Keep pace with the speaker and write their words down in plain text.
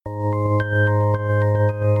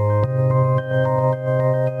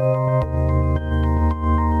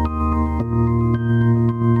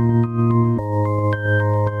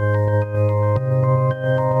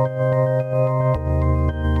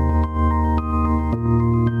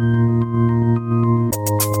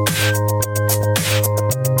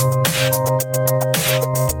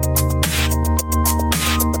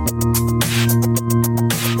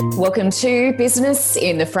Welcome to Business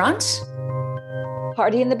in the Front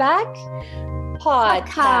Party in the Back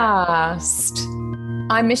podcast.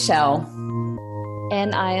 I'm Michelle.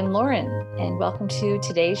 And I am Lauren. And welcome to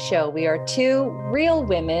today's show. We are two real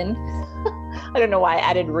women. I don't know why I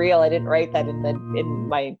added real. I didn't write that in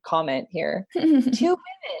my comment here. Two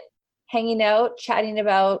women hanging out, chatting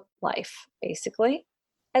about life, basically,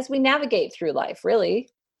 as we navigate through life, really.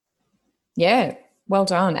 Yeah. Well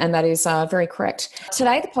done. And that is very correct.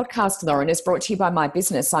 Today, the podcast, Lauren, is brought to you by my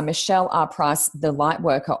business. I'm Michelle R. Price, the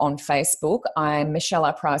Lightworker on Facebook. I'm Michelle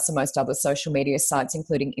R. Price on most other social media sites,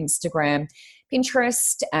 including Instagram,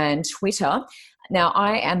 Pinterest, and Twitter. Now,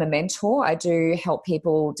 I am a mentor. I do help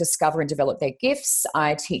people discover and develop their gifts.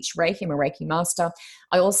 I teach Reiki. I'm a Reiki master.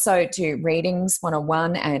 I also do readings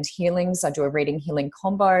one-on-one and healings. I do a reading healing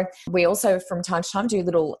combo. We also, from time to time, do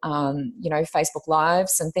little, Facebook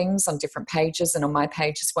Lives and things on different pages and on my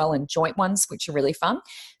page as well, and joint ones, which are really fun.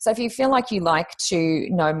 So if you feel like you like to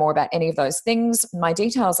know more about any of those things, my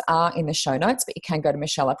details are in the show notes, but you can go to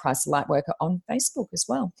Michelle R. Price, the Lightworker on Facebook as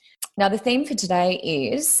well. Now, the theme for today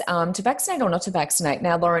is to vaccinate or not to vaccinate.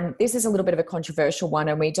 Now, Lauren, this is a little bit of a controversial one,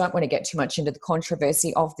 and we don't want to get too much into the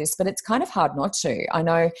controversy of this, but it's kind of hard not to. I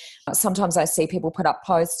know sometimes I see people put up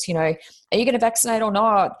posts, are you going to vaccinate or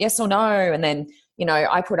not? Yes or no? And then,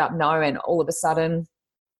 I put up no, and all of a sudden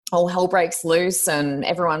all hell breaks loose and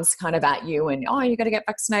everyone's kind of at you and, you got to get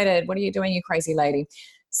vaccinated. What are you doing, you crazy lady?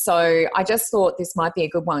 So I just thought this might be a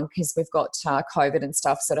good one because we've got COVID and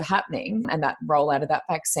stuff sort of happening and that rollout of that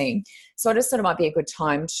vaccine. So I just thought it might be a good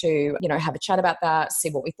time to, have a chat about that, see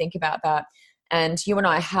what we think about that. And you and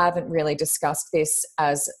I haven't really discussed this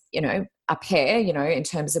as, a pair, in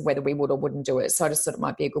terms of whether we would or wouldn't do it. So I just thought it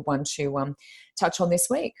might be a good one to touch on this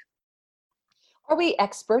week. Are we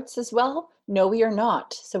experts as well? No, we are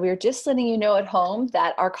not. So we are just letting you know at home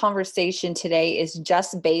that our conversation today is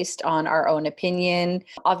just based on our own opinion.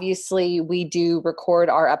 Obviously, we do record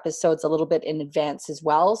our episodes a little bit in advance as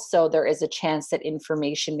well. So there is a chance that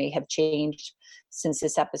information may have changed since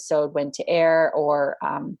this episode went to air or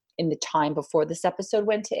in the time before this episode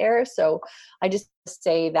went to air. So I just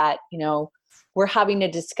say that, we're having a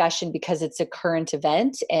discussion because it's a current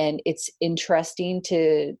event and it's interesting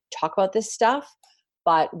to talk about this stuff,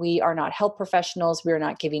 but we are not health professionals. We're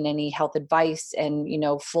not giving any health advice and,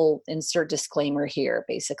 full insert disclaimer here,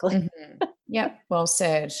 basically. Mm-hmm. Yeah. Well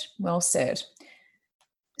said. Well said.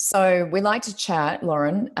 So we like to chat,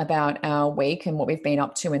 Lauren, about our week and what we've been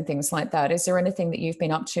up to and things like that. Is there anything that you've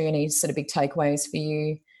been up to? Any sort of big takeaways for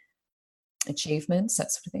you? Achievements, that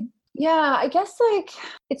sort of thing? Yeah, I guess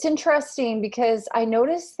it's interesting because I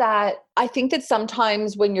noticed that I think that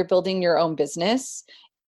sometimes when you're building your own business,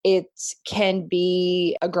 it can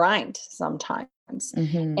be a grind sometimes.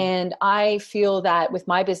 Mm-hmm. And I feel that with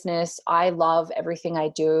my business, I love everything I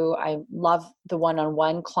do. I love the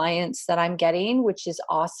one-on-one clients that I'm getting, which is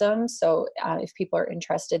awesome. So if people are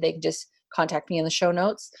interested, they can just contact me in the show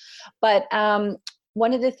notes. But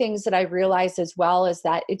one of the things that I realized as well is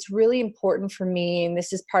that it's really important for me, and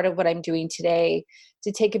this is part of what I'm doing today,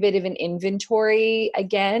 to take a bit of an inventory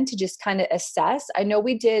again, to just kind of assess. I know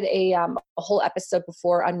we did a whole episode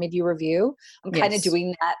before on mid-year review. I'm kind of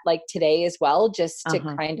doing that today as well, just to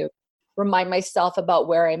kind of remind myself about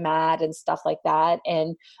where I'm at and stuff like that,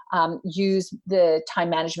 and use the time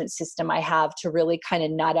management system I have to really kind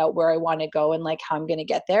of nut out where I want to go and how I'm going to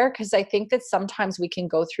get there. Because I think that sometimes we can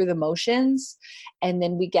go through the motions and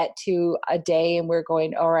then we get to a day and we're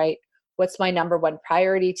going, all right, what's my number one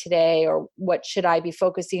priority today? Or what should I be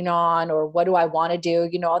focusing on? Or what do I want to do?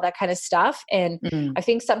 All that kind of stuff. And I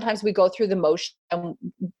think sometimes we go through the motion.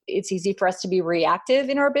 It's easy for us to be reactive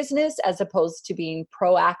in our business as opposed to being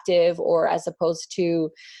proactive, or as opposed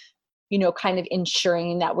to, kind of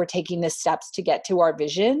ensuring that we're taking the steps to get to our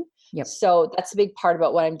vision. Yep. So that's a big part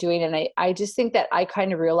about what I'm doing. And I just think that I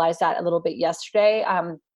kind of realized that a little bit yesterday.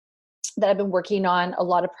 That I've been working on a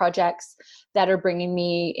lot of projects that are bringing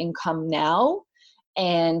me income now,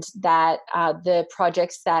 and that the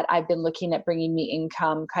projects that I've been looking at bringing me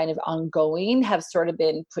income kind of ongoing have sort of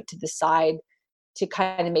been put to the side to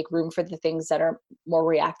kind of make room for the things that are more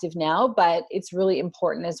reactive now. But it's really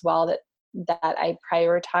important as well that I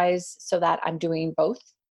prioritize so that I'm doing both.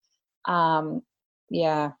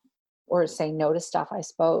 Or say no to stuff, I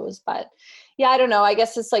suppose. But yeah, I don't know. I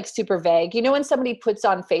guess it's super vague. When somebody puts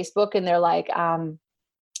on Facebook and they're like,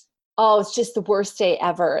 oh, it's just the worst day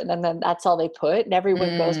ever. And then that's all they put. And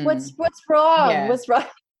everyone goes, what's wrong? Yeah. What's wrong?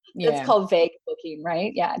 Yeah. That's called vague booking,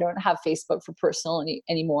 right? Yeah. I don't have Facebook for personal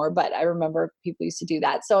anymore, but I remember people used to do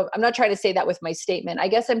that. So I'm not trying to say that with my statement. I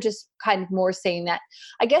guess I'm just kind of more saying that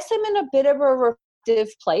I guess I'm in a bit of a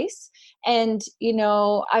place. And,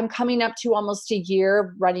 I'm coming up to almost a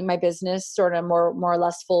year running my business sort of more or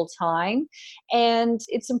less full time. And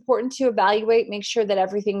it's important to evaluate, make sure that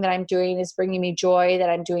everything that I'm doing is bringing me joy, that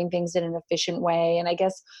I'm doing things in an efficient way. And I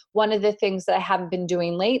guess one of the things that I haven't been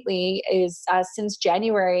doing lately is since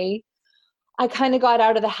January, I kind of got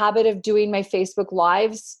out of the habit of doing my Facebook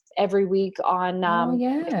Lives every week on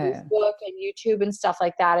Facebook and YouTube and stuff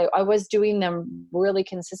like that. I was doing them really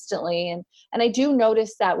consistently. And I do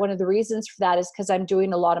notice that one of the reasons for that is because I'm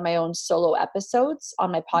doing a lot of my own solo episodes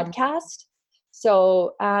on my podcast.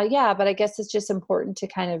 So, but I guess it's just important to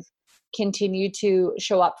kind of continue to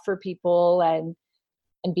show up for people and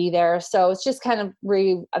be there. So it's just kind of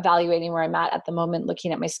reevaluating where I'm at the moment,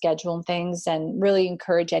 looking at my schedule and things, and really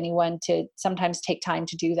encourage anyone to sometimes take time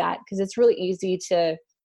to do that, because it's really easy to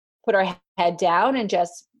put our head down and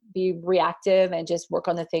just be reactive and just work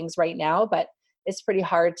on the things right now. But it's pretty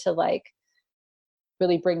hard to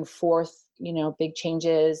really bring forth, big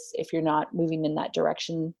changes if you're not moving in that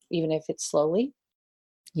direction, even if it's slowly.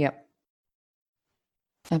 Yep.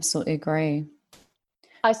 Absolutely agree.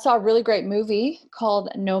 I saw a really great movie called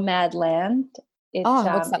Nomadland.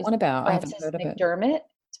 What's that one about? I haven't heard of it.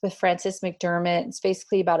 It's with Frances McDermott. It's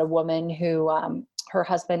basically about a woman who her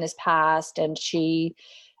husband has passed, and she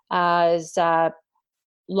is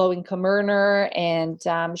low-income earner, and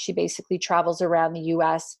she basically travels around the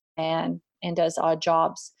U.S. and does odd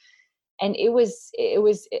jobs. And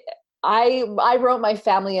I wrote my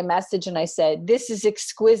family a message and I said, "This is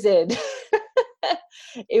exquisite."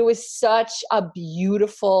 It was such a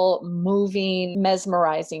beautiful, moving,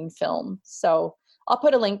 mesmerizing film. So I'll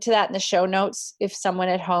put a link to that in the show notes. If someone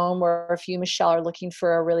at home or if you, Michelle, are looking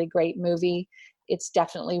for a really great movie, it's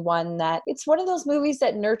definitely it's one of those movies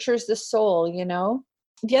that nurtures the soul,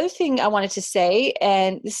 The other thing I wanted to say,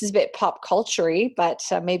 and this is a bit pop culture-y, but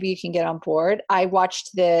maybe you can get on board. I watched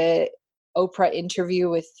the Oprah interview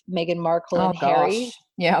with Meghan Markle and Harry.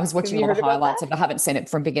 Yeah, I was watching all the highlights of it. I haven't seen it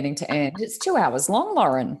from beginning to end. It's 2 hours long,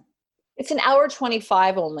 Lauren. It's an hour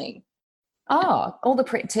 25 only. Oh, all the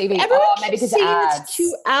TV. Everyone maybe keeps saying ads. It's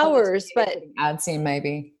 2 hours, but ads in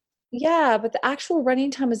maybe. Yeah, but the actual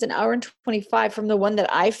running time is an hour and 25 from the one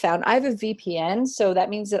that I found. I have a VPN, so that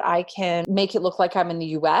means that I can make it look like I'm in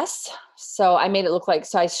the US. So I made it look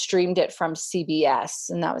so I streamed it from CBS,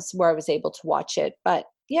 and that was where I was able to watch it. But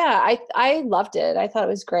yeah, I loved it. I thought it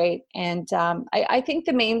was great. And I think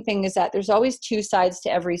the main thing is that there's always two sides to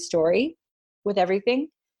every story with everything.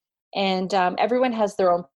 And everyone has their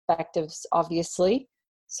own perspectives, obviously.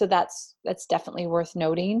 So that's definitely worth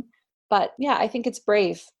noting. But yeah, I think it's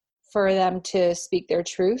brave for them to speak their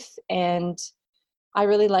truth. And I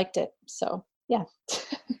really liked it. So yeah.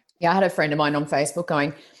 Yeah, I had a friend of mine on Facebook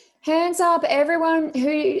going, "Hands up, everyone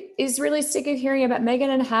who is really sick of hearing about Meghan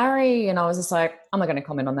and Harry." And I was just like, I'm not going to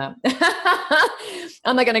comment on that.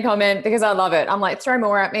 I'm not going to comment because I love it. I'm like, throw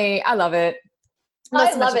more at me. I love it.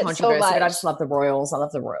 I love it so much. But I just love the royals. I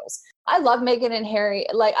love the royals. I love Meghan and Harry.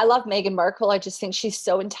 I love Meghan Markle. I just think she's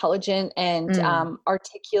so intelligent and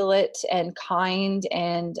articulate and kind.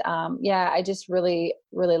 And I just really,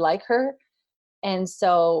 really like her. And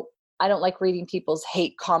so I don't like reading people's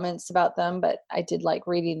hate comments about them, but I did like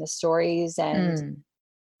reading the stories. And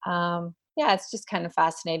it's just kind of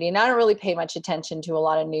fascinating. I don't really pay much attention to a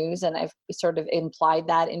lot of news, and I've sort of implied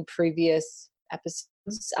that in previous episodes.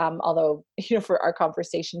 Although, for our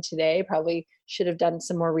conversation today, probably should have done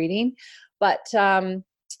some more reading. But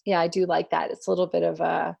I do like that. It's a little bit of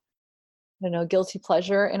a, guilty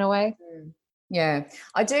pleasure in a way. Yeah,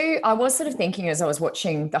 I do. I was sort of thinking as I was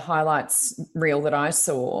watching the highlights reel that I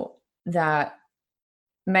saw that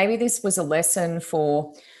maybe this was a lesson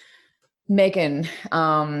for Meghan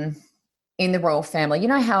in the royal family. You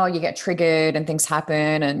know how you get triggered and things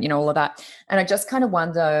happen and, all of that. And I just kind of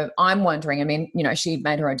I'm wondering, I mean, she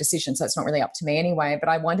made her own decision, so it's not really up to me anyway, but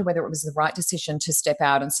I wonder whether it was the right decision to step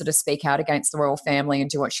out and sort of speak out against the royal family and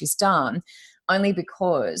do what she's done, only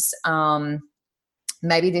because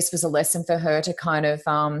maybe this was a lesson for her to kind of,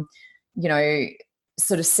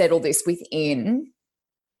 sort of settle this within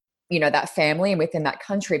that family and within that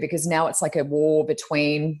country, because now it's like a war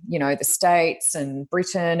between, the States and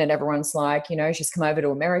Britain, and everyone's like, she's come over to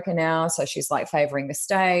America now, so she's like favoring the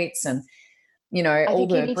States, and, all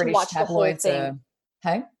the British tabloids are,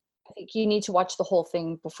 hey? I think you need to watch the whole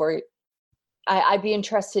thing before I'd be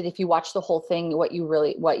interested if you watch the whole thing, what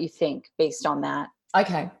you think based on that.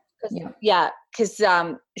 Okay. Yeah. Cause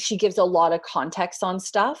she gives a lot of context on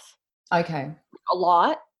stuff. Okay. A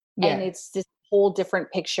lot. Yeah. And it's this whole different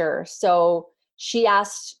picture. So she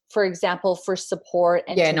asked, for example, for support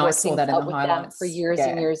and Yeah, to no, I work saw things that in the out with them for highlights. years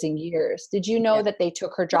and Yeah. years and years. Did you know Yeah. that they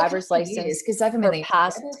took her Like, how driver's many years? license, Because they've only her been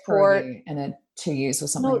together for a passport? year and 2 years or No,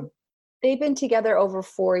 something. they've been together over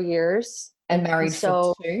 4 years. And And married for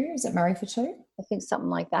so 2? Is it married for 2? I think something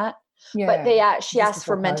like that. But Yeah. she Just asked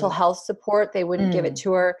for before mental COVID. health support. They wouldn't give it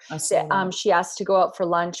to her. I saw that. She asked to go out for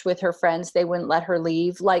lunch with her friends. They wouldn't let her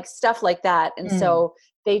leave, like stuff like that. And so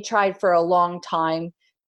they tried for a long time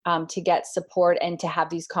to get support and to have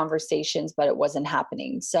these conversations, but it wasn't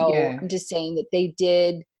happening. So Yeah. I'm just saying that they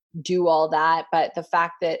did do all that. But the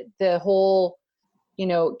fact that the whole,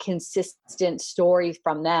 consistent story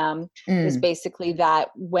from them is basically that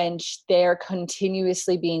when they're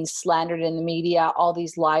continuously being slandered in the media, all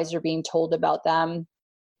these lies are being told about them.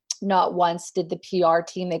 Not once did the PR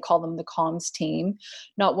team, they call them the comms team,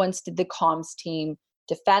 not once did the comms team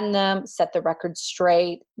defend them, set the record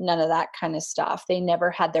straight, none of that kind of stuff. They never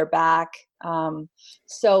had their back.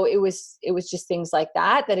 So it was just things like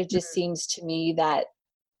that it just seems to me that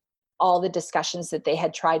all the discussions that they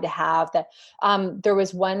had tried to have, that there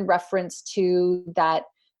was one reference to that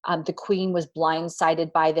the Queen was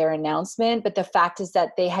blindsided by their announcement, but the fact is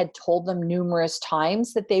that they had told them numerous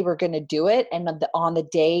times that they were going to do it and on the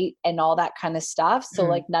date and all that kind of stuff. So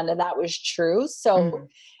like none of that was true. So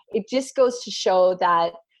it just goes to show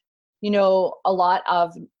that, a lot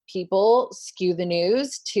of people skew the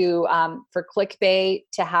news to for clickbait,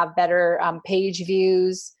 to have better page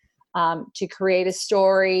views, to create a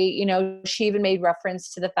story. She even made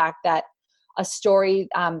reference to the fact that a story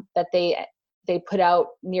that they put out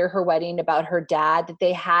near her wedding about her dad, that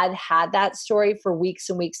they had that story for weeks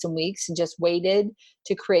and weeks and weeks and just waited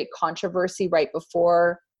to create controversy right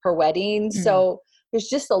before her wedding. So there's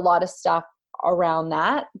just a lot of stuff around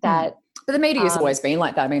that. But the media has always been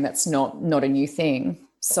like that. I mean, that's not a new thing.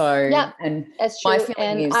 So, yeah, and that's my true.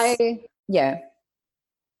 feeling And is,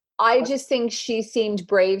 I just think she seemed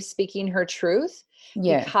brave speaking her truth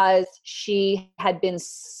because she had been,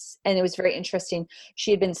 and it was very interesting,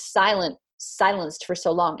 she had been silenced for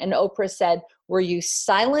so long. And Oprah said, were you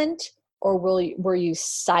silent or were you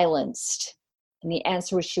silenced? And the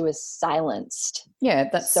answer was she was silenced. Yeah,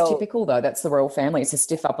 that's typical though. That's the royal family. It's a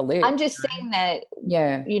stiff upper lip. I'm just saying that,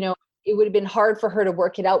 it would have been hard for her to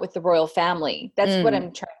work it out with the royal family. That's what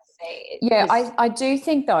I'm trying to say. Yeah, I do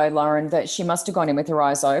think though, Lauren, that she must have gone in with her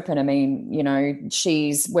eyes open. I mean,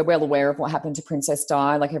 we're well aware of what happened to Princess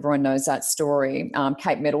Di. Like everyone knows that story.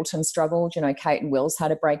 Kate Middleton struggled. Kate and Wills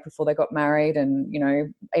had a break before they got married, and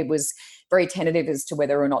it was very tentative as to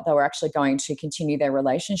whether or not they were actually going to continue their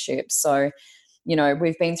relationship. So,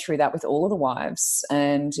 we've been through that with all of the wives,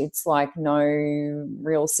 and it's like no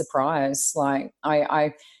real surprise. Like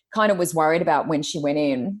I kind of was worried about when she went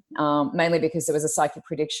in, mainly because there was a psychic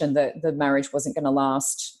prediction that the marriage wasn't going to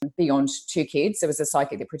last beyond 2 kids. There was a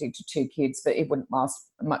psychic that predicted 2 kids, but it wouldn't last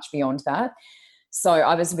much beyond that. So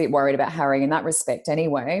I was a bit worried about Harry in that respect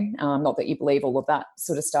anyway. Not that you believe all of that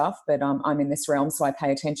sort of stuff, but I'm in this realm, so I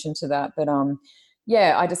pay attention to that. But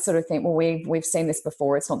yeah, I just sort of think, well, we've seen this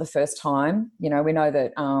before. It's not the first time. We know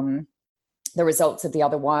that the results of the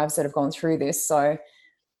other wives that have gone through this. So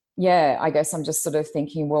yeah, I guess I'm just sort of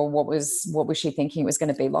thinking, well, what was she thinking it was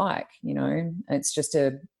going to be like? It's just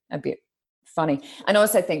a bit funny. And I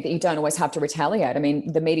also think that you don't always have to retaliate. I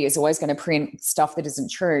mean, the media is always going to print stuff that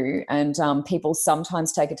isn't true, and people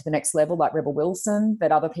sometimes take it to the next level, like Rebel Wilson,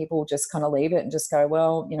 but other people just kind of leave it and just go,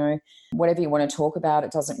 well, whatever you want to talk about,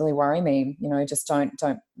 it doesn't really worry me. Just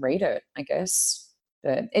don't read it, I guess.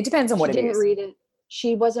 But it depends on what it is. She didn't read it.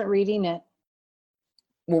 She wasn't reading it.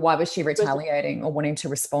 Well, why was she retaliating or wanting to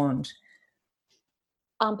respond?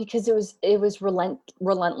 Because it was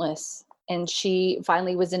relentless. And she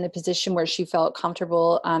finally was in a position where she felt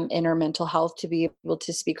comfortable in her mental health to be able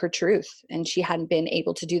to speak her truth. And she hadn't been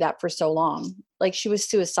able to do that for so long. Like she was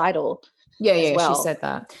suicidal. Yeah, well. She said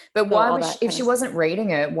that. But why would she, if she wasn't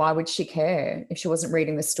reading it, why would she care if she wasn't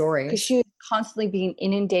reading the stories? Because she was constantly being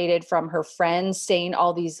inundated from her friends saying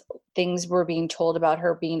all these things were being told about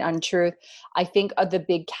her being untruth. I think the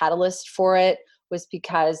big catalyst for it was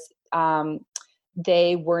because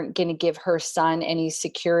they weren't going to give her son any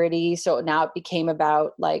security. So now it became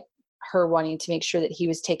about like her wanting to make sure that he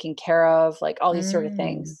was taken care of, like all these sort of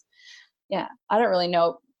things. Yeah. I don't really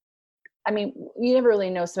know. I mean, you never really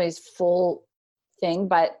know somebody's full thing,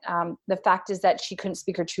 but the fact is that she couldn't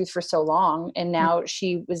speak her truth for so long, and now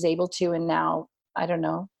she was able to, and now, I don't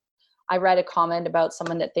know. I read a comment about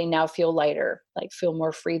someone that they now feel lighter, like feel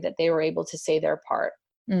more free that they were able to say their part.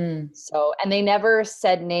 Mm. So, and they never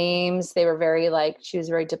said names. They were very like, she was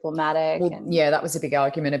very diplomatic. Well, And yeah, that was a big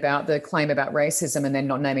argument about the claim about racism and then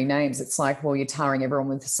not naming names. It's like, well, you're tarring everyone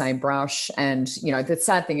with the same brush. And, you know, the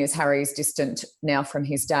sad thing is Harry's distant now from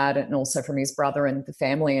his dad and also from his brother and the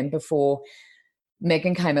family. And before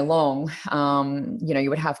Meghan came along, you know,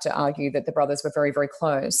 you would have to argue that the brothers were very, very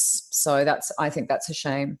close. So I think that's a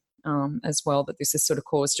shame as well, that this has sort of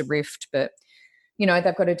caused a rift. But you know,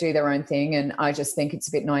 they've got to do their own thing. And I just think it's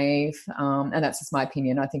a bit naive. And that's just my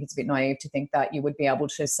opinion. I think it's a bit naive to think that you would be able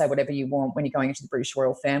to say whatever you want when you're going into the British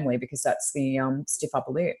royal family, because that's the stiff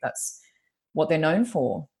upper lip. That's what they're known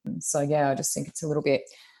for. So, yeah, I just think it's a little bit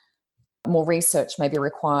more research maybe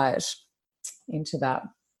required into that.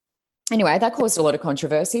 Anyway, that caused a lot of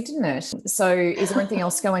controversy, didn't it? So is there anything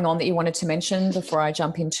else going on that you wanted to mention before I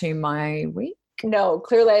jump into my week? no,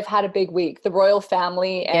 clearly I've had a big week. The royal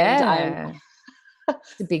family, and Yeah.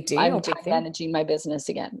 It's a big deal. I'm managing my business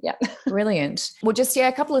again. Yeah. Brilliant. Well, just, yeah,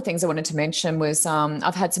 a couple of things I wanted to mention was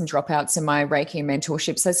I've had some dropouts in my Reiki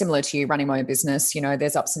mentorship. So similar to you running my own business, you know,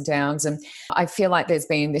 there's ups and downs. And I feel like there's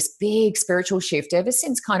been this big spiritual shift ever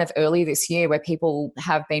since kind of early this year, where people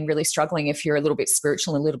have been really struggling if you're a little bit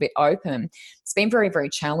spiritual and a little bit open. It's been very, very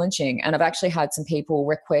challenging. And I've actually had some people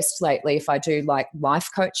request lately if I do like life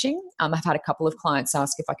coaching. I've had a couple of clients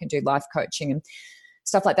ask if I can do life coaching and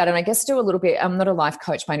stuff like that. And I guess do a little bit, I'm not a life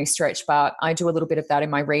coach by any stretch, but I do a little bit of that in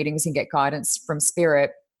my readings and get guidance from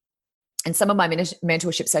spirit. And some of my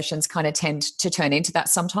mentorship sessions kind of tend to turn into that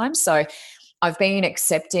sometimes. So I've been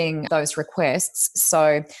accepting those requests.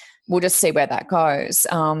 So we'll just see where that goes.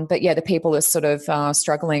 But yeah, the people are sort of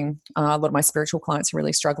struggling. A lot of my spiritual clients are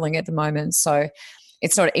really struggling at the moment. So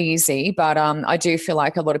it's not easy, but I do feel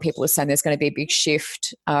like a lot of people are saying there's going to be a big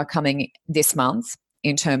shift coming this month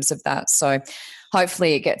in terms of that. So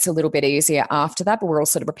hopefully it gets a little bit easier after that, but we're all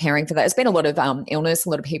sort of preparing for that. There's been a lot of illness, a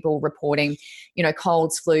lot of people reporting, you know,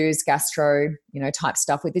 colds, flus, gastro, you know, type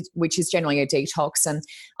stuff, which is generally a detox. And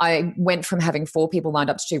I went from having 4 people lined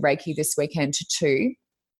up to do Reiki this weekend to 2.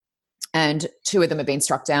 And 2 of them have been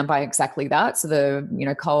struck down by exactly that. So the, you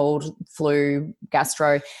know, cold, flu,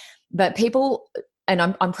 gastro. But people, and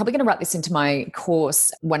I'm probably going to write this into my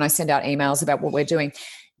course when I send out emails about what we're doing,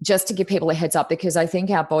 just to give people a heads up, because I think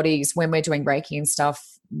our bodies, when we're doing Reiki and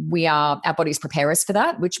stuff, our bodies prepare us for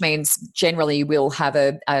that, which means generally we'll have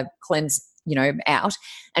a cleanse, you know, out.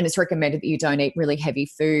 And it's recommended that you don't eat really heavy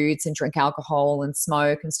foods and drink alcohol and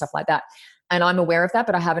smoke and stuff like that. And I'm aware of that,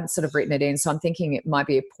 but I haven't sort of written it in. So I'm thinking it might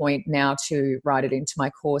be a point now to write it into my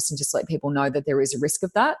course and just let people know that there is a risk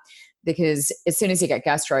of that. Because as soon as you get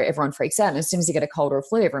gastro, everyone freaks out. And as soon as you get a cold or a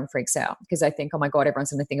flu, everyone freaks out because they think, oh my God, everyone's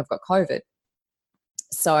going to think I've got COVID.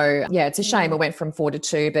 So yeah, it's a shame. It went from 4 to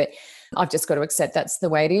 2, but I've just got to accept that's the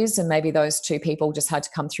way it is. And maybe those 2 people just had to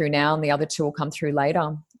come through now and the other 2 will come through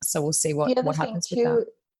later. So we'll see what happens with that.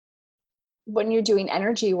 When you're doing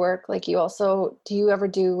energy work, like do you ever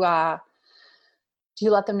do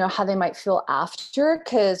you let them know how they might feel after?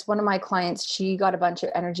 Because one of my clients, she got a bunch of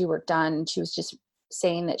energy work done and she was just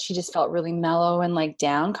saying that she just felt really mellow and like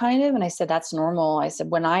down kind of. And I said, that's normal. I said,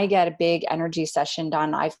 when I get a big energy session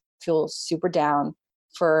done, I feel super down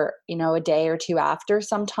for, you know, a day or 2 after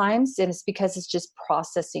sometimes. And it's because it's just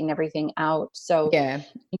processing everything out. So yeah,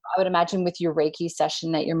 I would imagine with your Reiki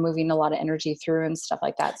session that you're moving a lot of energy through and stuff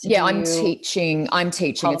like that. So yeah, I'm teaching.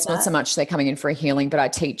 It's not so much they're coming in for a healing, but I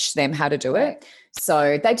teach them how to do it.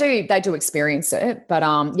 So they do experience it, but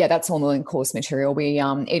yeah, that's all in course material. We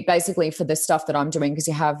it basically, for the stuff that I'm doing, because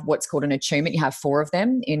you have what's called an attunement, you have 4 of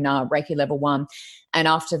them in Reiki level 1. And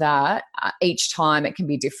after that, each time it can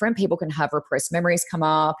be different. People can have repressed memories come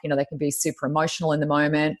up. You know, they can be super emotional in the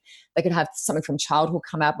moment. They could have something from childhood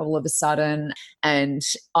come up all of a sudden. And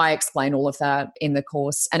I explain all of that in the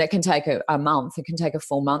course. And it can take a month. It can take a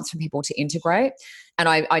full month for people to integrate. And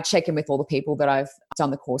I check in with all the people that I've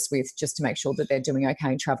done the course with just to make sure that they're doing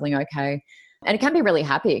okay, traveling okay. And it can be really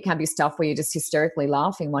happy. It can be stuff where you're just hysterically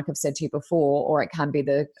laughing, like I've said to you before, or it can be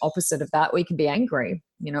the opposite of that, or you can be angry,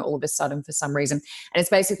 you know, all of a sudden for some reason. And it's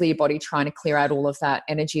basically your body trying to clear out all of that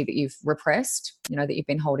energy that you've repressed, you know, that you've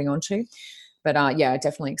been holding on to. But yeah, I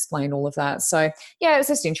definitely explain all of that. So yeah, it was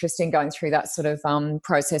just interesting going through that sort of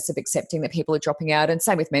process of accepting that people are dropping out. And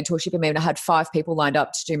same with mentorship. I mean, I had 5 people lined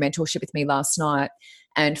up to do mentorship with me last night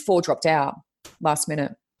and 4 dropped out last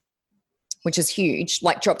minute, which is huge,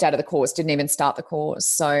 like dropped out of the course, didn't even start the course.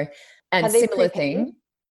 So, and similar thing.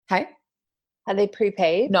 Hey? Are they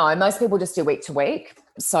prepaid? No, most people just do week to week.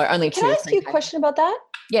 So only 2 Can I ask you a question about that?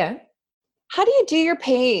 Yeah. How do you do your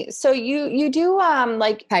pay? So you do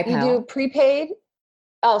like PayPal. You do prepaid?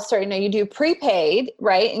 Oh, sorry. No, you do prepaid,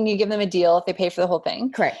 right? And you give them a deal if they pay for the whole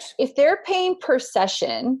thing. Correct. If they're paying per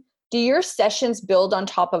session, do your sessions build on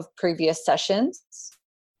top of previous sessions?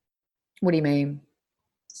 What do you mean?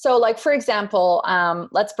 So like, for example,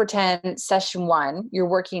 let's pretend session 1, you're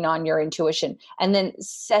working on your intuition. And then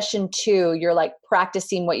session 2, you're like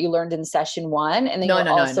practicing what you learned in session 1. And then you're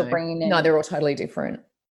also bringing in. No, they're all totally different.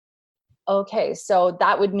 Okay. So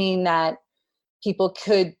that would mean that people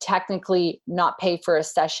could technically not pay for a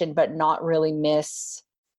session, but not really miss.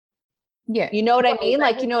 Yeah. You know what I mean?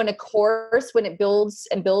 Like, in a course, when it builds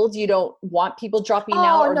and builds, you don't want people dropping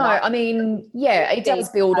out. Oh, no. I mean, yeah, it does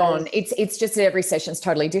build on. It's just that every session's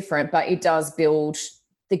totally different, but it does build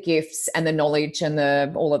the gifts and the knowledge and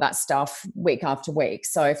all of that stuff week after week.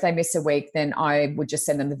 So if they miss a week, then I would just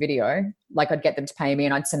send them the video. Like, I'd get them to pay me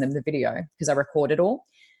and I'd send them the video because I record it all.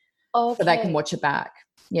 Okay. So they can watch it back.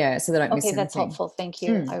 Yeah. So they don't miss anything. Okay, that's helpful. Thank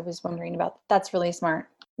you. I was wondering about that. That's really smart.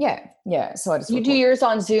 Yeah. Yeah. So I just do yours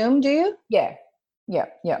on Zoom, do you? Yeah. Yeah.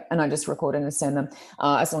 Yeah. And I just record it and send them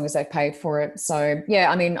as long as they've paid for it. So yeah,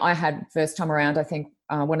 I mean, I had first time around, I think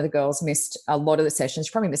one of the girls missed a lot of the sessions.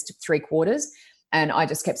 She probably missed 3/4. And I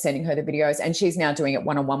just kept sending her the videos, and she's now doing it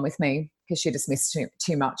one-on-one with me because she just missed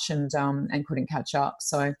too much and couldn't catch up.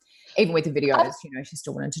 So even with the videos, she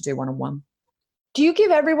still wanted to do one-on-one. Do you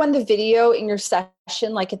give everyone the video in your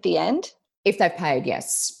session, like at the end? If they've paid,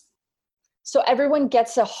 yes. So everyone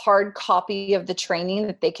gets a hard copy of the training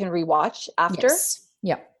that they can rewatch after? Yes.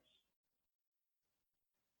 Yeah.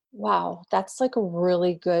 Wow, that's like a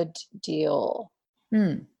really good deal.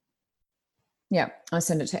 Yeah, I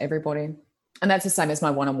send it to everybody. And that's the same as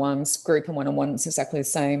my one-on-ones, group and one-on-ones, exactly the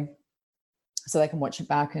same. So they can watch it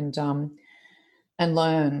back and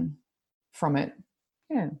learn from it.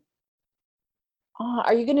 Yeah.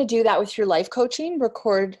 Are you going to do that with your life coaching?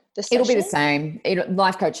 Record the session? It'll be the same.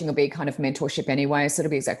 Life coaching will be kind of mentorship anyway, so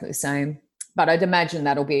it'll be exactly the same. But I'd imagine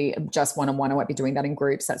that'll be just one-on-one. I won't be doing that in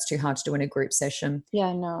groups. That's too hard to do in a group session.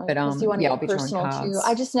 Yeah, no. But you want to get personal too.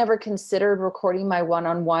 I just never considered recording my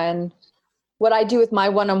one-on-one. What I do with my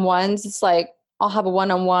one-on-ones, it's like I'll have a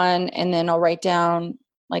one-on-one and then I'll write down,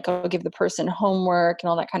 like I'll give the person homework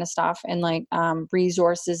and all that kind of stuff and like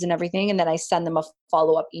resources and everything. And then I send them a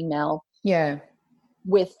follow-up email. Yeah.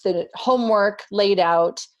 With the homework laid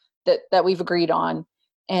out that we've agreed on.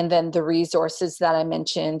 And then the resources that I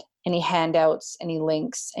mentioned, any handouts, any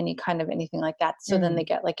links, any kind of anything like that. So then they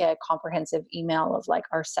get like a comprehensive email of like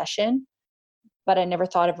our session. But I never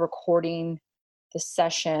thought of recording the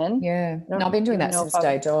session. Yeah. No, I've been doing that since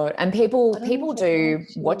day dot. And people do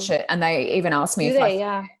watch it, and they even ask me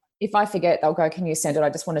if I forget, they'll go, "Can you send it? I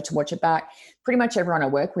just wanted to watch it back." Pretty much everyone I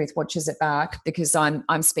work with watches it back because I'm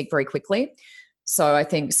speak very quickly. So I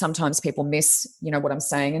think sometimes people miss, what I'm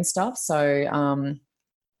saying and stuff. So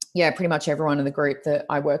pretty much everyone in the group that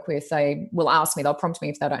I work with, they will ask me, they'll prompt me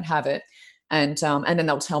if they don't have it. And then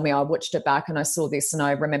they'll tell me I watched it back and I saw this and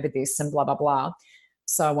I remembered this and blah, blah, blah.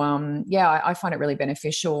 So, I find it really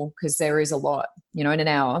beneficial because there is a lot, in an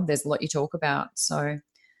hour, there's a lot you talk about. So,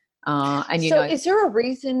 is there a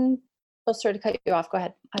reason? Oh, sorry to cut you off. Go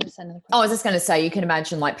ahead. I just another question. I was just going to say, you can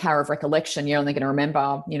imagine like power of recollection. You're only going to remember,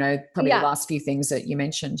 probably the last few things that you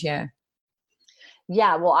mentioned. Yeah.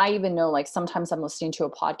 Yeah. Well, I even know like sometimes I'm listening to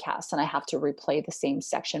a podcast and I have to replay the same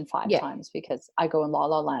section 5 times because I go in la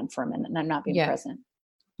la land for a minute and I'm not being present.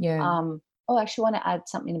 Yeah. I actually want to add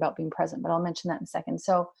something about being present, but I'll mention that in a second.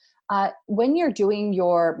 So when you're doing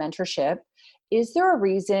your mentorship, is there a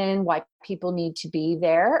reason why people need to be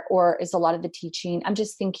there, or is a lot of the teaching? I'm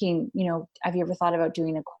just thinking, have you ever thought about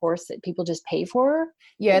doing a course that people just pay for?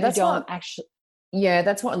 Yeah, that's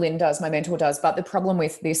what Lynn does, my mentor does. But the problem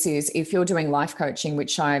with this is if you're doing life coaching,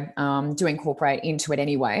 which I do incorporate into it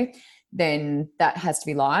anyway, then that has to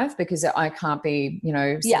be live because I can't be,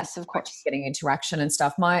 yes, of course, getting interaction and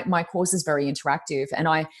stuff. My course is very interactive, and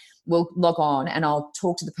I will log on and I'll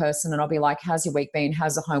talk to the person and I'll be like, how's your week been?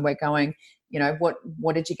 How's the homework going?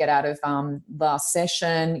 What did you get out of last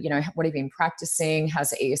session? What have you been practicing? How's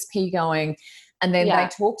the ESP going? And then they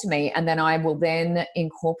talk to me, and then I will then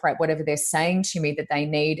incorporate whatever they're saying to me that they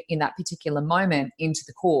need in that particular moment into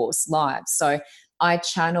the course live. So I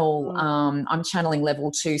channel, I'm channeling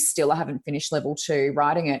level 2 still. I haven't finished level 2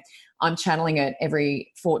 writing it. I'm channeling it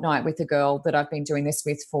every fortnight with a girl that I've been doing this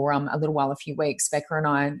with for a little while, a few weeks, Becca and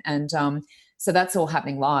I. And so that's all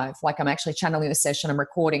happening live. Like I'm actually channeling the session, I'm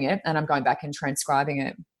recording it, and I'm going back and transcribing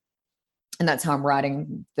it. And that's how I'm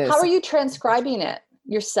writing the. How are you transcribing it?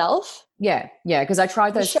 Yourself? Yeah. Because I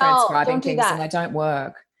tried those transcribing things and they don't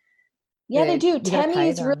work. Yeah, they do. Temi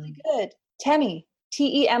is really good. Temi,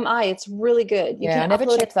 Temi, it's really good. I never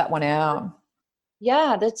checked that one out.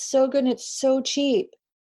 Yeah, that's so good. And it's so cheap.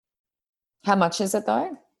 How much is it though?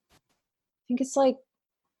 I think it's like,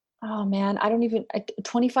 oh man, I don't even,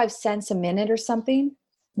 25 cents a minute or something.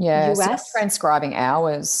 Yeah, so that's US. transcribing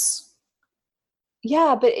hours.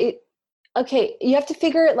 Yeah, but okay, you have to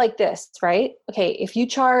figure it like this, right? Okay, if you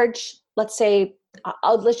charge, let's say,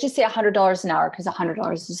 let's just say $100 an hour, because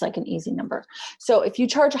 $100 is like an easy number. So if you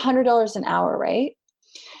charge $100 an hour, right?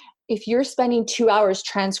 If you're spending 2 hours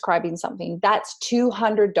transcribing something, that's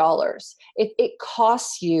 $200. If it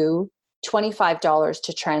costs you $25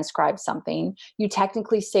 to transcribe something, you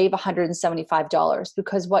technically save $175,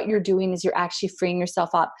 because what you're doing is you're actually freeing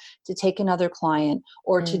yourself up to take another client,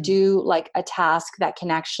 or to do like a task that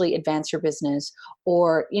can actually advance your business,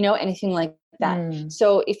 or, anything like that.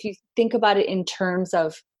 So if you think about it in terms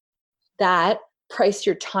of that, price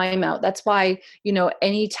your time out. That's why,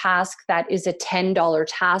 any task that is a $10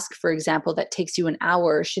 task, for example, that takes you an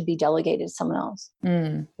hour, should be delegated to someone else.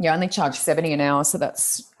 Yeah, I only charge $70 an hour, so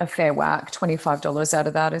that's a fair whack. $25 out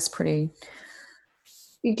of that is pretty.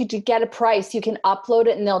 You could get a price. You can upload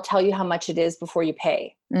it and they'll tell you how much it is before you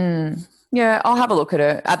pay. Yeah, I'll have a look at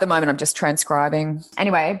it. At the moment, I'm just transcribing.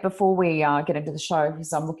 Anyway, before we get into the show,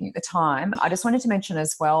 because I'm looking at the time, I just wanted to mention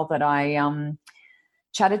as well that I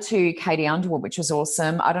chatted to Katie Underwood, which was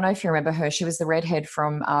awesome. I don't know if you remember her. She was the redhead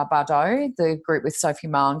from Bardot, the group with Sophie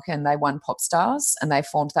Monk, and they won Pop Stars, and they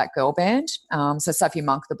formed that girl band. So Sophie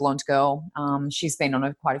Monk, the blonde girl, she's been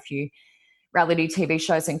on quite a few reality TV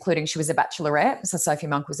shows, including she was a bachelorette. So Sophie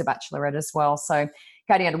Monk was a bachelorette as well. So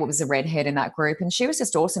Katie Underwood was a redhead in that group, and she was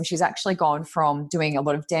just awesome. She's actually gone from doing a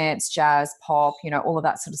lot of dance, jazz, pop, all of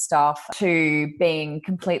that sort of stuff, to being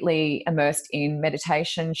completely immersed in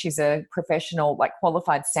meditation. She's a professional, like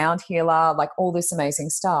qualified sound healer, like all this amazing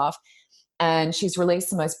stuff. And she's released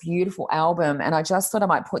the most beautiful album. And I just thought I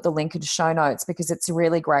might put the link into show notes, because it's a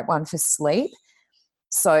really great one for sleep.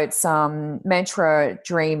 So it's Mantra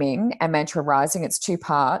Dreaming and Mantra Rising. It's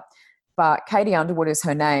 2-part. But Katie Underwood is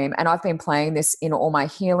her name. And I've been playing this in all my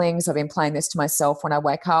healings. I've been playing this to myself when I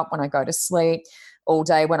wake up, when I go to sleep, all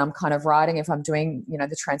day when I'm kind of writing. If I'm doing,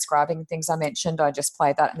 the transcribing things I mentioned, I just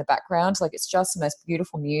play that in the background. Like, it's just the most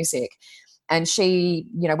beautiful music. And she,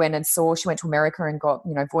 she went to America and got,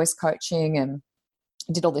 voice coaching and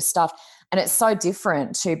did all this stuff. And it's so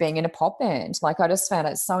different to being in a pop band. Like, I just found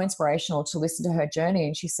it so inspirational to listen to her journey.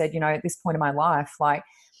 And she said, at this point in my life, like,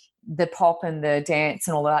 the pop and the dance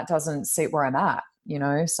and all of that doesn't suit where I'm at,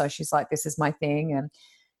 So she's like, this is my thing. And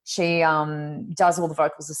she does all the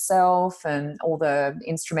vocals herself and all the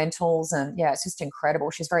instrumentals. And yeah, it's just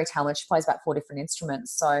incredible. She's very talented. She plays about 4 different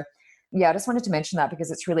instruments. So yeah, I just wanted to mention that,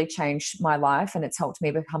 because it's really changed my life and it's helped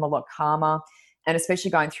me become a lot calmer. And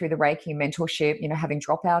especially going through the Reiki mentorship, having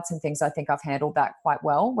dropouts and things, I think I've handled that quite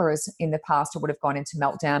well. Whereas in the past, I would have gone into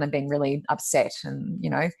meltdown and been really upset and,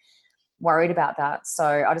 worried about that.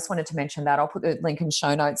 So I just wanted to mention that. I'll put the link in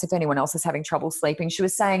show notes if anyone else is having trouble sleeping. She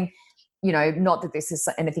was saying, not that this is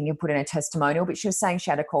anything you put in a testimonial, but she was saying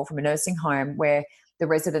she had a call from a nursing home where the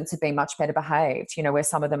residents have been much better behaved, where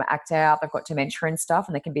some of them act out, they've got dementia and stuff,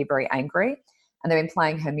 and they can be very angry. And they've been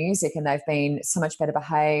playing her music and they've been so much better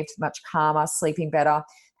behaved, much calmer, sleeping better.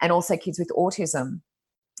 And also kids with autism.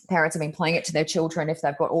 Parents have been playing it to their children if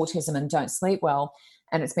they've got autism and don't sleep well.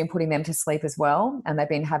 And it's been putting them to sleep as well. And they've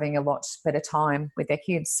been having a lot better time with their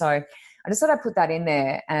kids. So I just thought I'd put that in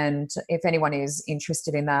there. And if anyone is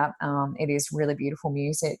interested in that, it is really beautiful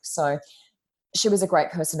music. So she was a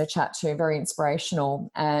great person to chat to, very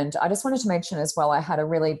inspirational. And I just wanted to mention as well, I had a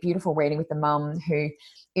really beautiful reading with the mum who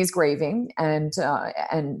is grieving, and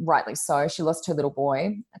rightly so. She lost her little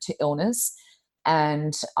boy to illness.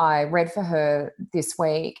 And I read for her this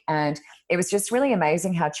week, and it was just really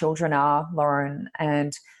amazing how children are, Lauren.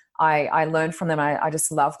 And I learned from them. I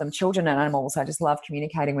just love them. Children and animals, I just love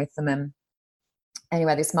communicating with them. And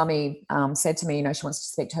anyway, this mummy said to me, she wants to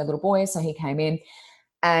speak to her little boy. So he came in.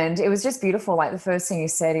 And it was just beautiful. Like, the first thing he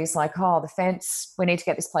said is like, oh, the fence, we need to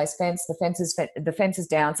get this place fenced. The fence is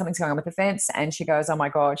down. Something's going on with the fence. And she goes, oh my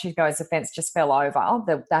God. She goes, the fence just fell over.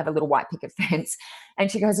 They have a little white picket fence.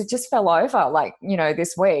 And she goes, it just fell over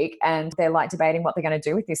this week. And they're like debating what they're going to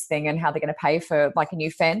do with this thing and how they're going to pay for like a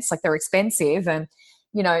new fence. Like, they're expensive. And,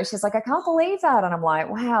 she's like, I can't believe that. And I'm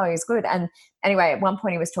like, wow, he's good. And anyway, at one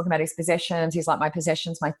point he was talking about his possessions. He's like, my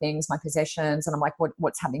possessions, my things, my possessions. And I'm like,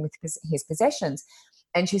 what's happening with his possessions?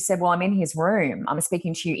 And she said, well, I'm in his room. I'm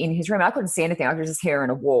speaking to you in his room. I couldn't see anything. I could just hear in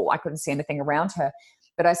a wall. I couldn't see anything around her.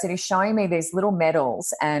 But I said, he's showing me these little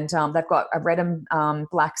medals, and they've got a red and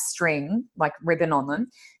black string, like ribbon on them.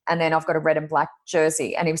 And then I've got a red and black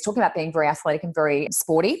jersey. And he was talking about being very athletic and very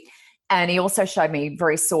sporty. And he also showed me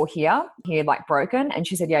very sore here like broken. And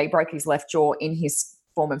she said, yeah, he broke his left jaw in his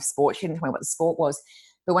form of sport. She didn't tell me what the sport was.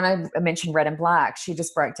 But when I mentioned red and black, she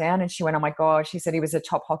just broke down and she went, oh my God, she said he was a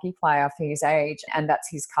top hockey player for his age and that's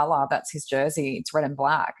his color, that's his jersey, it's red and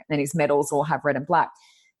black. And his medals all have red and black.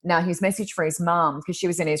 Now, his message for his mum, because she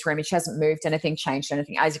was in his room and she hasn't moved anything, changed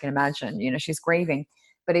anything, as you can imagine, she's grieving.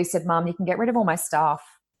 But he said, Mum, you can get rid of all my stuff.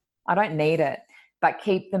 I don't need it, but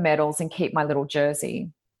keep the medals and keep my little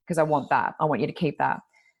jersey because I want that. I want you to keep that.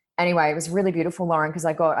 Anyway, it was really beautiful, Lauren, because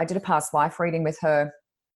I did a past life reading with her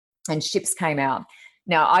and ships came out.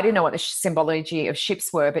 Now, I didn't know what the symbology of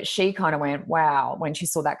ships were, but she kind of went, wow, when she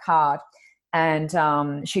saw that card.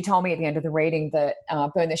 And she told me at the end of the reading that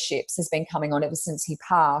Burn the Ships has been coming on ever since he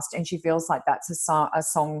passed. And she feels like that's a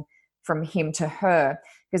song from him to her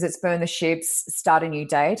because it's Burn the Ships, start a new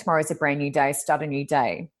day. Tomorrow's a brand new day, start a new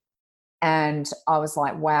day. And I was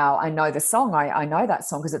like, wow, I know the song. I know that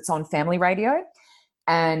song because it's on family radio.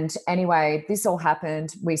 And anyway, this all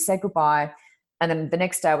happened. We said goodbye. And then the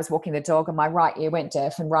next day I was walking the dog and my right ear went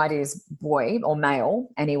deaf and right ear's boy or male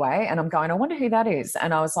anyway. And I'm going, I wonder who that is.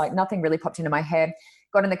 And I was like, nothing really popped into my head.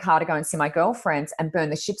 Got in the car to go and see my girlfriends and Burn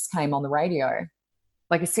the Ships came on the radio.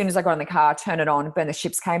 Like as soon as I got in the car, turn it on, Burn the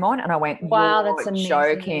Ships came on. And I went, wow, that's amazing.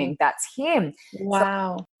 Joking. That's him.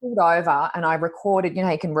 Wow. So I pulled over and I recorded,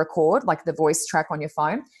 you can record like the voice track on your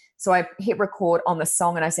phone. So I hit record on the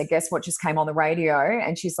song and I said, guess what just came on the radio?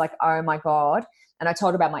 And she's like, oh my God. And I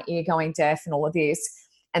told her about my ear going deaf and all of this.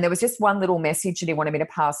 And there was just one little message that he wanted me to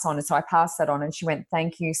pass on. And so I passed that on and she went,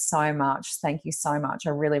 thank you so much. Thank you so much.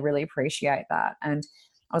 I really, really appreciate that. And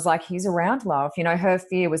I was like, he's around, love. Her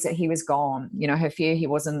fear was that he was gone. Her fear he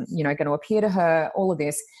wasn't, going to appear to her, all of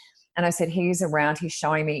this. And I said, he's around. He's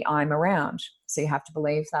showing me I'm around. So you have to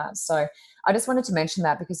believe that. So I just wanted to mention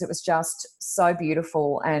that because it was just so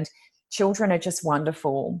beautiful. And children are just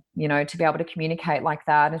wonderful, to be able to communicate like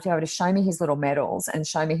that and to be able to show me his little medals and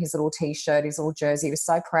show me his little T-shirt, his little jersey. He was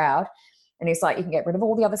so proud. And he's like, you can get rid of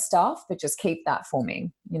all the other stuff, but just keep that for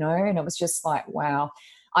me, And it was just like, wow.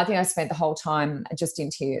 I think I spent the whole time just in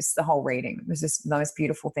tears, the whole reading. It was just the most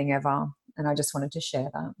beautiful thing ever. And I just wanted to share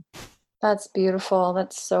that. That's beautiful.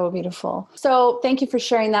 That's so beautiful. So thank you for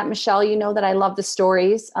sharing that, Michelle. You know that I love the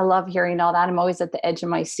stories. I love hearing all that. I'm always at the edge of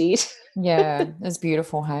my seat. Yeah, it's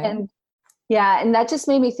beautiful. Hey. And that just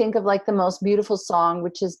made me think of like the most beautiful song,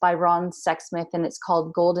 which is by Ron Sexsmith, and it's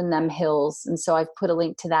called Gold in Them Hills. And so I've put a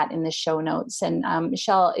link to that in the show notes. And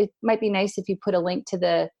Michelle, it might be nice if you put a link to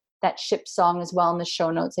that ship song as well in the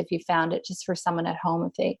show notes if you found it, just for someone at home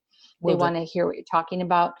if they want to hear what you're talking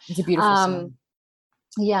about. It's a beautiful song.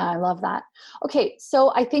 Yeah, I love that. Okay,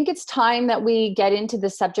 so I think it's time that we get into the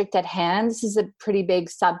subject at hand. This is a pretty big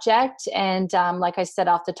subject. And like I said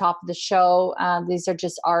off the top of the show, these are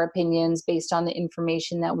just our opinions based on the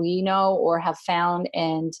information that we know or have found.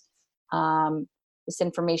 And this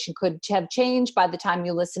information could have changed by the time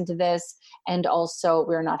you listen to this. And also,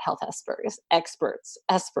 we're not health experts.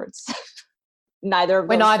 Neither of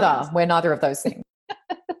those things. We're neither of those things.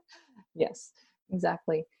 Yes,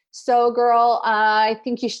 exactly. So, girl, I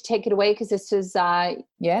think you should take it away because this is,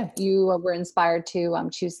 you were inspired to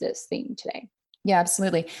choose this theme today. Yeah,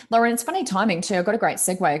 absolutely. Lauren, it's funny timing too. I got a great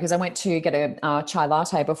segue because I went to get a chai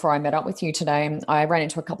latte before I met up with you today. I ran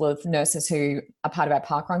into a couple of nurses who are part of our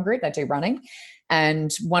parkrun group. They do running.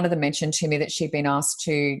 And one of them mentioned to me that she'd been asked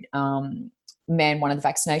to man one of the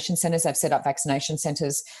vaccination centres. They've set up vaccination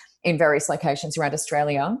centres in various locations around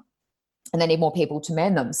Australia. And they need more people to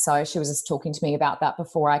man them. So she was just talking to me about that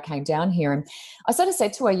before I came down here. And I sort of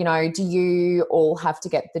said to her, do you all have to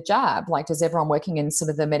get the jab? Like, does everyone working in sort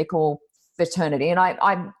of the medical fraternity? And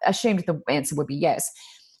I assumed the answer would be yes,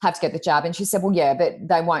 have to get the jab. And she said, well, yeah, but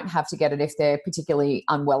they won't have to get it if they're particularly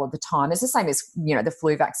unwell at the time. It's the same as, the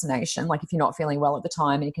flu vaccination. Like if you're not feeling well at the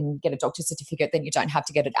time and you can get a doctor's certificate, then you don't have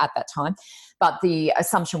to get it at that time. But the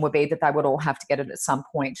assumption would be that they would all have to get it at some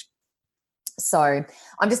point. So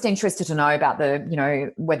I'm just interested to know about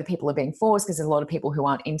whether people are being forced, because there's a lot of people who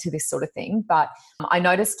aren't into this sort of thing. But I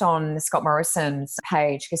noticed on Scott Morrison's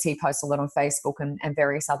page, because he posts a lot on Facebook and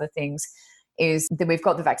various other things, is that we've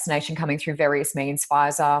got the vaccination coming through various means,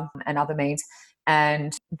 Pfizer and other means.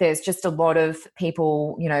 And there's just a lot of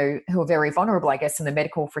people, who are very vulnerable, I guess, in the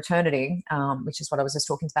medical fraternity, which is what I was just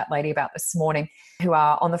talking to that lady about this morning, who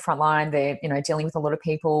are on the front line. They're, dealing with a lot of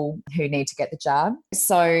people who need to get the jab.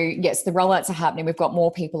 So, yes, the rollouts are happening. We've got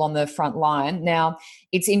more people on the front line. Now,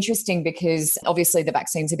 it's interesting because obviously the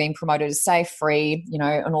vaccines are being promoted as safe, free,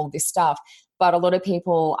 and all of this stuff. But a lot of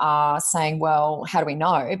people are saying, well, how do we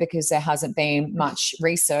know? Because there hasn't been much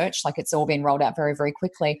research, like it's all been rolled out very, very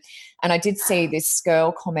quickly. And I did see this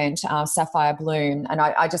girl comment, Sapphire Bloom, and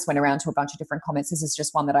I just went around to a bunch of different comments. This is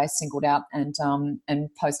just one that I singled out and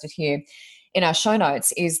posted here, in our show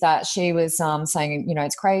notes, is that she was saying,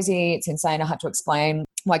 it's crazy, it's insane. I had to explain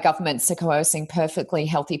why governments are coercing perfectly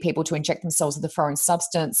healthy people to inject themselves with a foreign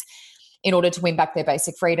substance in order to win back their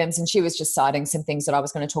basic freedoms. And she was just citing some things that I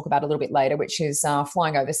was going to talk about a little bit later, which is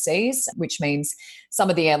flying overseas, which means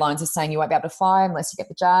some of the airlines are saying you won't be able to fly unless you get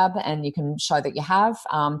the jab and you can show that you have.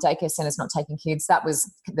 Daycare centers not taking kids. That was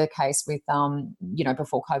the case with,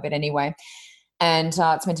 before COVID anyway. And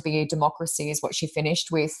it's meant to be a democracy is what she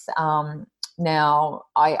finished with. Now,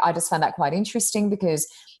 I just found that quite interesting because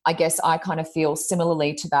I guess I kind of feel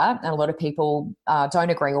similarly to that. And a lot of people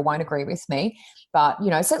don't agree or won't agree with me. But,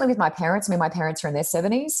 certainly with my parents, my parents are in their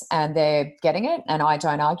 70s and they're getting it. And I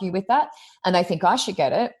don't argue with that. And they think I should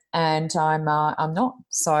get it. And I'm not.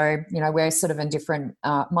 So, we're sort of in different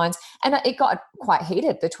minds. And it got quite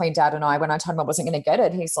heated between Dad and I when I told him I wasn't going to get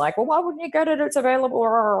it. He's like, well, why wouldn't you get it? It's available.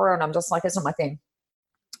 And I'm just like, it's not my thing.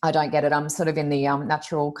 I don't get it. I'm sort of in the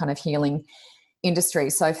natural kind of healing industry.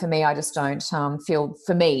 So for me, I just don't feel,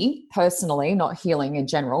 for me personally, not healing in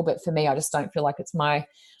general, but for me, I just don't feel like it's my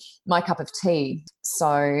cup of tea.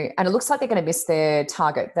 So, and it looks like they're going to miss their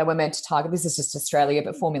target. They were meant to target, this is just Australia,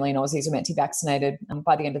 but 4 million Aussies are meant to be vaccinated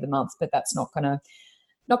by the end of the month, but that's not going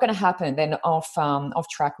to happen. They're off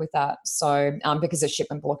track with that. So because of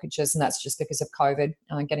shipment blockages, and that's just because of COVID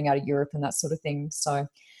getting out of Europe and that sort of thing. So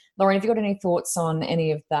Lauren, have you got any thoughts on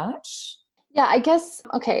any of that? Yeah, I guess,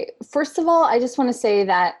 okay. First of all, I just want to say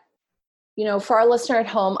that, for our listener at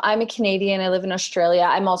home, I'm a Canadian. I live in Australia.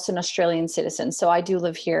 I'm also an Australian citizen, so I do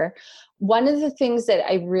live here. One of the things that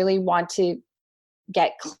I really want to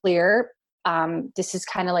get clear, this is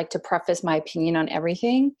kind of like to preface my opinion on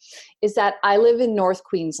everything, is that I live in North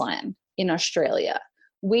Queensland in Australia.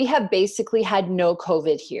 We have basically had no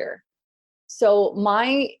COVID here. So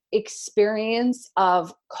my experience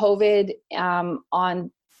of COVID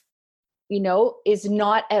is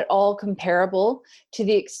not at all comparable to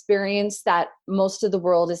the experience that most of the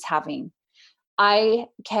world is having. I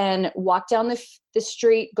can walk down the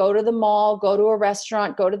street, go to the mall, go to a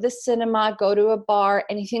restaurant, go to the cinema, go to a bar,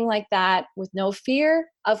 anything like that with no fear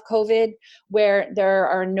of COVID, where there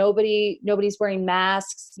are nobody's wearing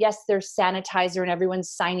masks. Yes, there's sanitizer and everyone's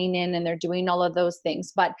signing in and they're doing all of those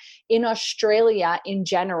things. But in Australia, in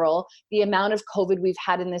general, the amount of COVID we've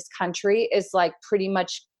had in this country is like pretty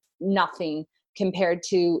much nothing compared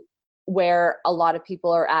to where a lot of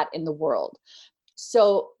people are at in the world.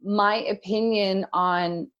 So my opinion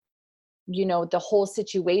on, the whole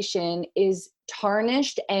situation is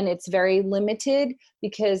tarnished and it's very limited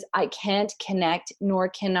because I can't connect nor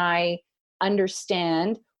can I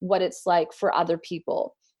understand what it's like for other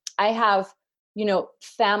people. I have,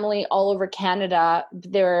 family all over Canada.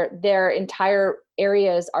 Their entire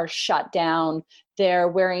areas are shut down.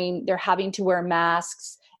 They're having to wear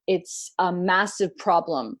masks. It's a massive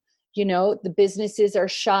problem. The businesses are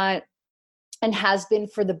shut and has been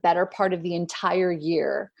for the better part of the entire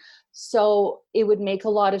year. So it would make a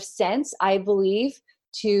lot of sense, I believe,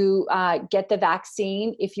 to get the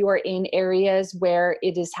vaccine if you are in areas where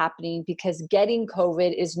it is happening, because getting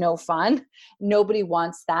COVID is no fun. Nobody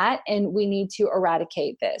wants that. And we need to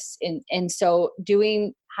eradicate this. And so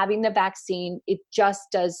having the vaccine, it just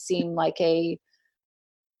does seem like a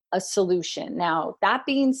solution. Now, that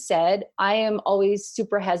being said, I am always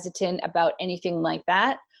super hesitant about anything like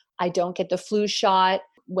that. I don't get the flu shot.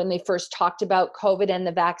 When they first talked about COVID and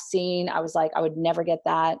the vaccine, I was like, I would never get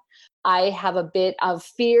that. I have a bit of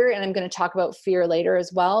fear, and I'm going to talk about fear later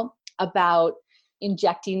as well, about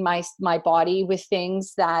injecting my body with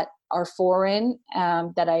things that are foreign,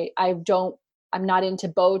 that I'm not into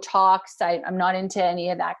Botox. I'm not into any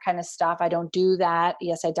of that kind of stuff. I don't do that.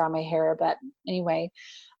 Yes, I dye my hair, but anyway.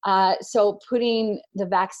 So putting the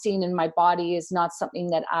vaccine in my body is not something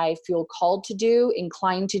that I feel called to do,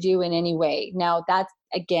 inclined to do in any way. Now, that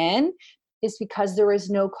again is because there is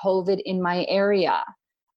no COVID in my area.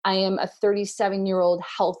 I am a 37-year-old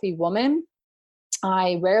healthy woman.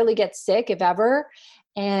 I rarely get sick, if ever,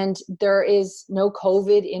 and there is no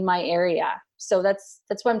COVID in my area. So that's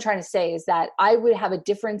what I'm trying to say, is that I would have a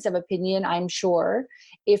difference of opinion, I'm sure,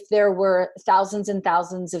 if there were thousands and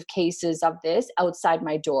thousands of cases of this outside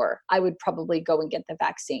my door. I would probably go and get the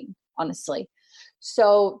vaccine, honestly.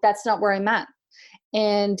 So that's not where I'm at.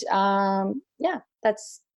 And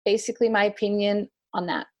that's basically my opinion on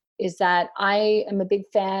that, is that I am a big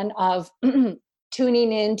fan of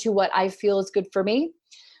tuning in to what I feel is good for me.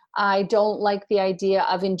 I don't like the idea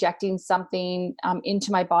of injecting something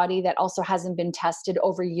into my body that also hasn't been tested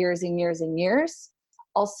over years and years and years.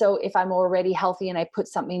 Also, if I'm already healthy and I put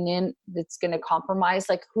something in that's going to compromise,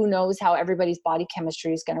 like who knows how everybody's body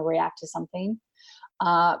chemistry is going to react to something.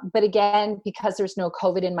 But again, because there's no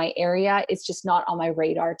COVID in my area, it's just not on my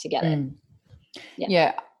radar to get it.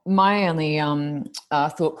 Yeah. My only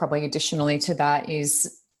thought probably additionally to that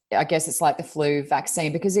is, I guess it's like the flu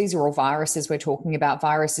vaccine, because these are all viruses we're talking about.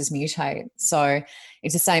 Viruses mutate. So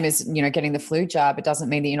it's the same as, getting the flu jab. It doesn't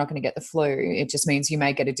mean that you're not going to get the flu. It just means you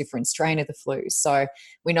may get a different strain of the flu. So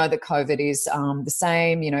we know that COVID is the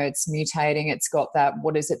same, it's mutating. It's got that,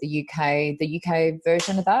 what is it, the UK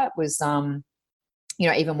version of that was,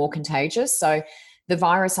 even more contagious. So the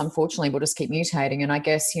virus, unfortunately, will just keep mutating. And I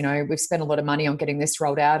guess, we've spent a lot of money on getting this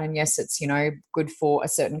rolled out. And yes, it's, good for a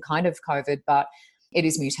certain kind of COVID, but it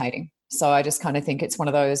is mutating. So I just kind of think it's one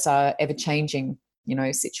of those ever-changing,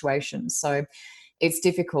 situations. So it's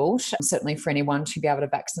difficult, certainly for anyone to be able to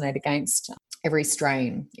vaccinate against every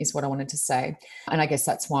strain is what I wanted to say. And I guess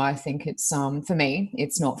that's why I think it's, for me,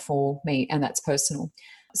 it's not for me, and that's personal.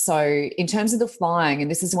 So in terms of the flying, and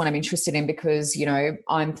this is the one I'm interested in because,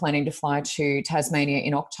 I'm planning to fly to Tasmania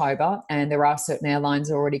in October, and there are certain airlines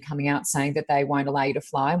already coming out saying that they won't allow you to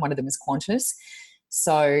fly, and one of them is Qantas.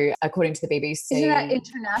 So according to the BBC... Isn't that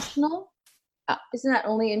international? Isn't that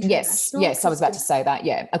only international? Yes, I was about to say that,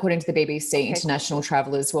 yeah. According to the BBC, international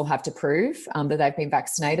travellers will have to prove that they've been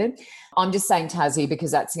vaccinated. I'm just saying Tassie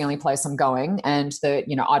because that's the only place I'm going, and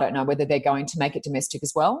I don't know whether they're going to make it domestic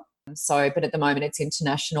as well. So, but at the moment it's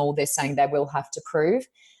international. They're saying they will have to prove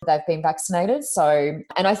they've been vaccinated. So,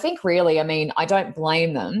 and I think really, I don't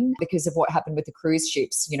blame them because of what happened with the cruise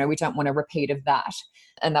ships. We don't want a repeat of that.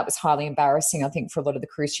 And that was highly embarrassing, I think, for a lot of the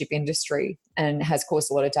cruise ship industry, and has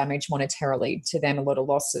caused a lot of damage monetarily to them, a lot of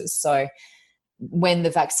losses. So when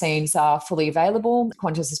the vaccines are fully available,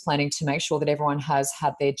 Qantas is planning to make sure that everyone has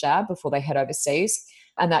had their jab before they head overseas.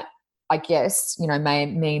 And that, I guess, may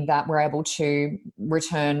mean that we're able to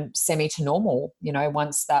return semi to normal,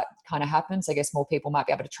 once that kind of happens. I guess more people might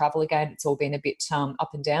be able to travel again. It's all been a bit up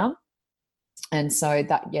and down. And so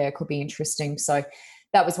that, could be interesting. So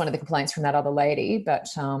that was one of the complaints from that other lady. But,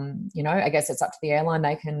 I guess it's up to the airline.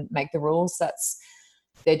 They can make the rules. That's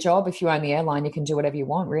their job. If you own the airline, you can do whatever you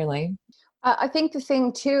want, really. I think the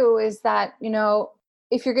thing too is that,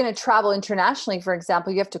 if you're going to travel internationally, for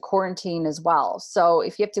example, you have to quarantine as well. So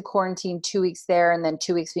if you have to quarantine 2 weeks there and then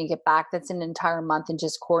 2 weeks when you get back, that's an entire month and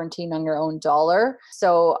just quarantine on your own dollar.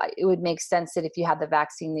 So it would make sense that if you have the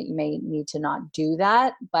vaccine that you may need to not do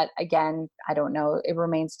that. But again, I don't know. It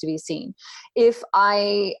remains to be seen. If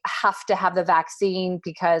I have to have the vaccine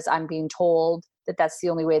because I'm being told that that's the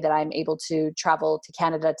only way that I'm able to travel to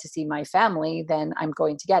Canada to see my family, then I'm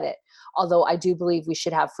going to get it. Although I do believe we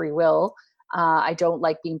should have free will. I don't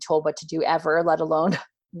like being told what to do ever, let alone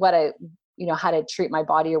how to treat my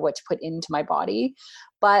body or what to put into my body.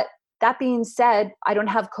 But that being said, I don't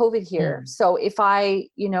have COVID here. So if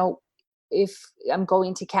if I'm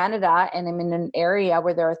going to Canada and I'm in an area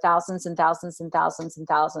where there are thousands and thousands and thousands and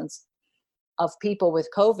thousands of people with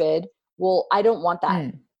COVID, well, I don't want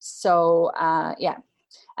that. So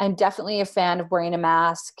I'm definitely a fan of wearing a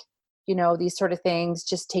mask, these sort of things,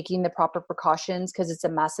 just taking the proper precautions because it's a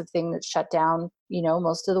massive thing that's shut down,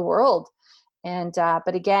 most of the world. And,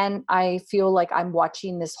 but again, I feel like I'm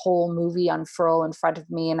watching this whole movie unfurl in front of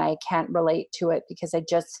me and I can't relate to it because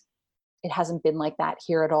it hasn't been like that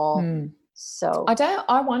here at all. So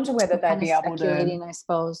I wonder whether they'd be able to, I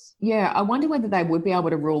suppose. Yeah. I wonder whether they would be able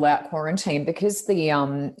to rule out quarantine because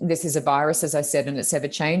this is a virus, as I said, and it's ever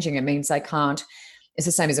changing. It means they can't. It's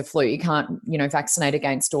the same as a flu. You can't, vaccinate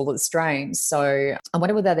against all of the strains. So I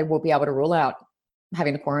wonder whether they will be able to rule out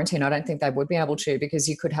having the quarantine. I don't think they would be able to because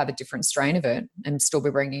you could have a different strain of it and still be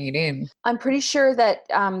bringing it in. I'm pretty sure that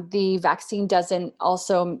the vaccine doesn't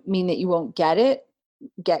also mean that you won't get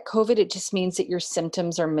COVID. It just means that your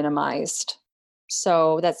symptoms are minimized.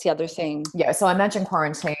 So that's the other thing. Yeah. So I imagine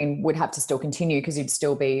quarantine would have to still continue because you'd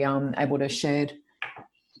still be able to shed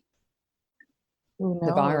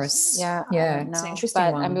the virus. Yeah. It's an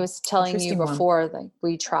interesting one. I was telling you before, like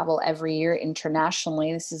we travel every year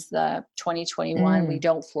internationally. This is the 2021. We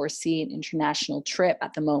don't foresee an international trip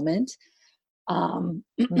at the moment. No.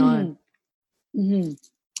 I don't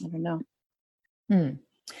know.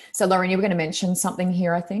 So Lauren, you were going to mention something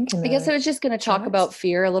here, I think. I guess I was just going to talk about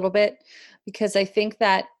fear a little bit because I think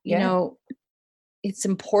that, it's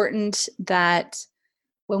important that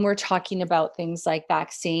when we're talking about things like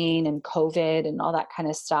vaccine and COVID and all that kind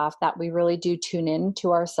of stuff, that we really do tune in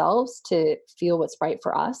to ourselves to feel what's right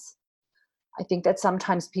for us. I think that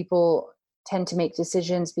sometimes people tend to make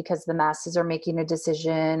decisions because the masses are making a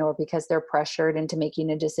decision or because they're pressured into making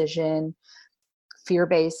a decision.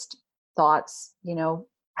 Fear-based thoughts,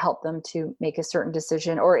 help them to make a certain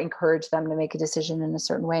decision or encourage them to make a decision in a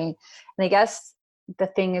certain way. And I guess the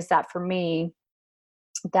thing is that for me,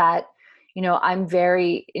 that, I'm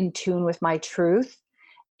very in tune with my truth,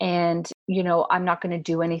 and, I'm not going to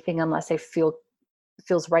do anything unless I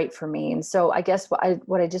feels right for me. And so I guess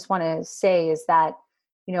what I just want to say is that,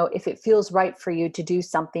 if it feels right for you to do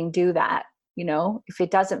something, do that. If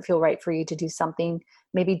it doesn't feel right for you to do something,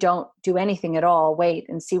 maybe don't do anything at all. Wait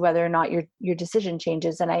and see whether or not your decision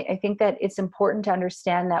changes. And I think that it's important to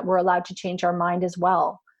understand that we're allowed to change our mind as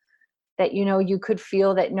well. That, you could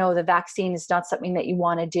feel that, no, the vaccine is not something that you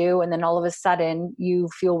want to do. And then all of a sudden you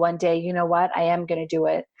feel one day, you know what, I am going to do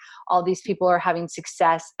it. All these people are having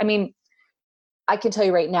success. I mean, I can tell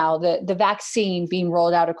you right now that the vaccine being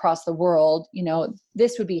rolled out across the world,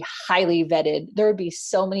 this would be highly vetted. There would be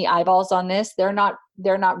so many eyeballs on this. They're not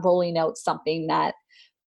rolling out something that,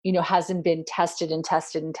 hasn't been tested and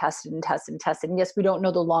tested and tested and tested and tested. And yes, we don't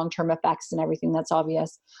know the long-term effects and everything. That's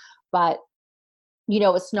obvious. But,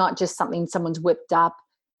 it's not just something someone's whipped up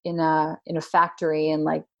in a factory and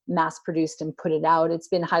like mass produced and put it out. It's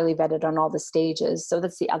been highly vetted on all the stages. So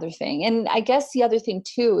that's the other thing. And I guess the other thing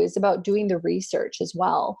too is about doing the research as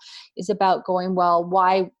well, is about going, well,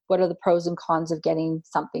 what are the pros and cons of getting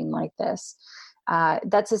something like this?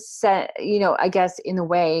 That's a set, I guess in a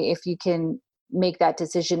way, if you can make that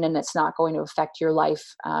decision and it's not going to affect your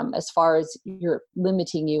life, as far as you're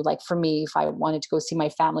limiting you. Like for me, if I wanted to go see my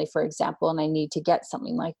family, for example, and I need to get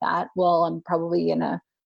something like that, well, I'm probably in a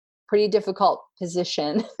pretty difficult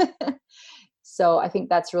position. So I think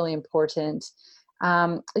that's really important.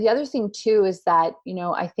 The other thing too is that,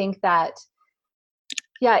 I think that,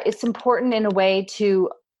 it's important in a way to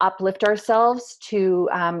uplift ourselves, to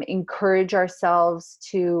encourage ourselves,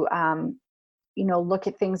 to, look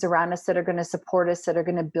at things around us that are going to support us, that are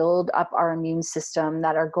going to build up our immune system,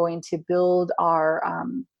 that are going to build our,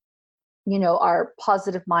 our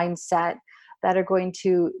positive mindset, that are going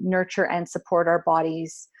to nurture and support our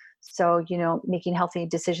bodies. So, making healthy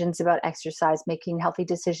decisions about exercise, making healthy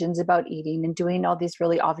decisions about eating, and doing all these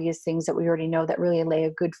really obvious things that we already know that really lay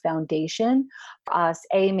a good foundation for us,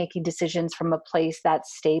 making decisions from a place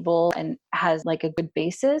that's stable and has like a good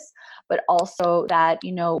basis, but also that,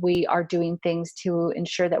 we are doing things to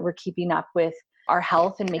ensure that we're keeping up with our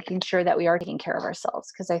health and making sure that we are taking care of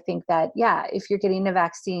ourselves. Because I think that, if you're getting a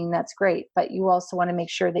vaccine, that's great, but you also want to make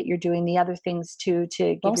sure that you're doing the other things too,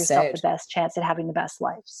 to give yourself the best chance at having the best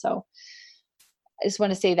life. So I just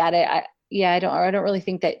want to say that I don't really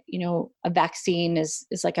think that, a vaccine is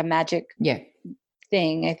like a magic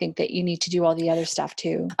thing. I think that you need to do all the other stuff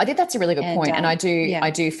too. I think that's a really good point. And I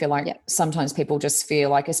do feel like sometimes people just feel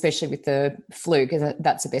like, especially with the flu, because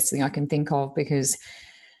that's the best thing I can think of, because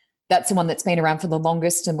that's the one that's been around for the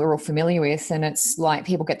longest and we're all familiar with. And it's like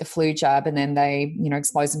people get the flu jab and then they,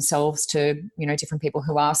 expose themselves to, different people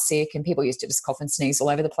who are sick, and people used to just cough and sneeze all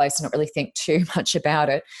over the place and not really think too much about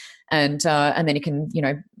it. And then you can,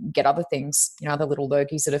 get other things, other little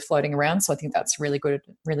lurgies that are floating around. So I think that's really good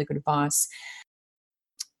advice.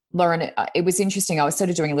 Lauren, it was interesting. I was sort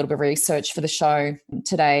of doing a little bit of research for the show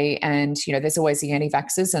today, and, there's always the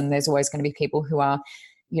anti-vaxxers and there's always going to be people who are,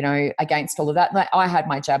 against all of that. Like, I had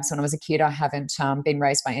my jabs when I was a kid. I haven't been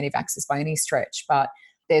raised by anti-vaxxers by any stretch, but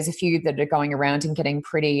there's a few that are going around and getting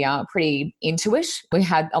pretty into it. We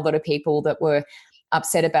had a lot of people that were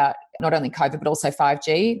upset about not only COVID, but also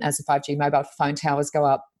 5G, as the 5G mobile phone towers go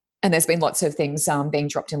up. And there's been lots of things being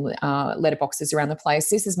dropped in letterboxes around the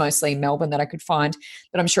place. This is mostly Melbourne that I could find,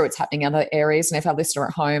 but I'm sure it's happening in other areas. And if our listener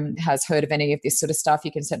at home has heard of any of this sort of stuff,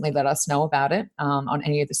 you can certainly let us know about it on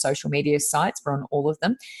any of the social media sites. We're on all of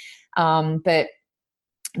them. But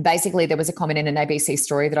basically, there was a comment in an ABC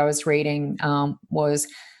story that I was reading was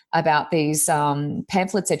about these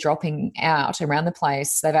pamphlets they're dropping out around the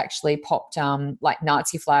place. They've actually popped like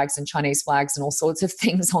Nazi flags and Chinese flags and all sorts of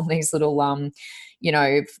things on these little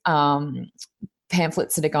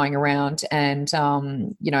pamphlets that are going around, and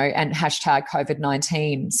and hashtag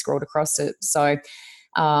COVID-19 scrolled across it. So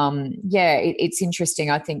it's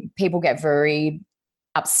interesting. I think people get very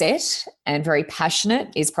upset and very passionate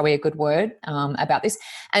is probably a good word about this.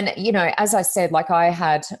 And, as I said, like, I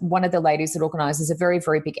had one of the ladies that organises a very,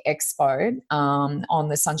 very big expo on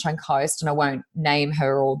the Sunshine Coast, and I won't name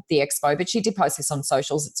her or the expo, but she did post this on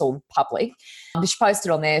socials. It's all public. She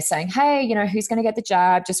posted on there saying, hey, who's going to get the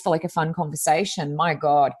jab, just for like a fun conversation. My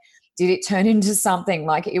God, did it turn into something?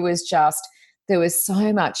 Like, it was just, there was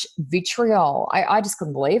so much vitriol. I just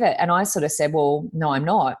couldn't believe it. And I sort of said, well, no, I'm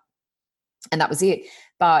not. And that was it.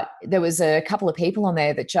 But there was a couple of people on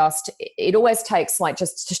there that it always takes like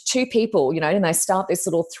just two people, and they start this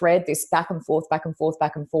little thread, this back and forth, back and forth,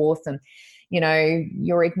 back and forth. And,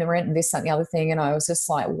 you're ignorant and this, that, and the other thing. And I was just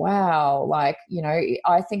like, wow, like,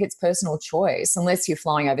 I think it's personal choice, unless you're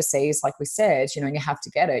flying overseas, like we said, and you have to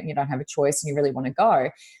get it and you don't have a choice and you really want to go.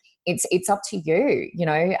 It's up to you,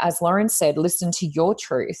 as Lauren said, listen to your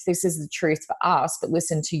truth. This is the truth for us, but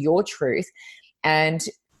listen to your truth. And,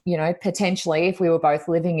 potentially if we were both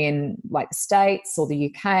living in like the States or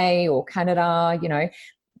the UK or Canada,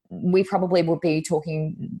 we probably would be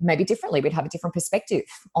talking maybe differently. We'd have a different perspective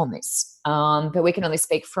on this. But we can only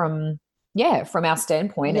speak from our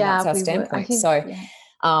standpoint, and that's our standpoint.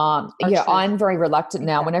 I'm very reluctant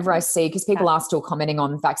now whenever I see, because people are still commenting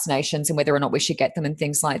on vaccinations and whether or not we should get them and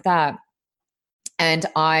things like that. And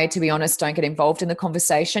I, to be honest, don't get involved in the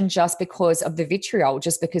conversation just because of the vitriol,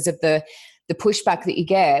 just because of the pushback that you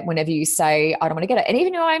get whenever you say, I don't want to get it. And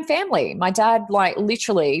even in my own family, my dad like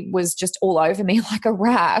literally was just all over me like a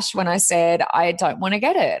rash when I said, I don't want to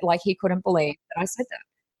get it. Like he couldn't believe that I said that.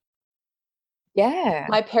 Yeah.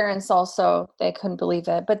 My parents also, they couldn't believe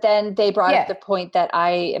it. But then they brought up the point that I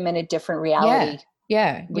am in a different reality.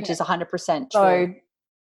 Yeah. Which is 100% true. So,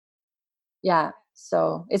 yeah.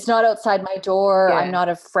 So it's not outside my door. Yeah. I'm not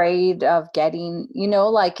afraid of getting,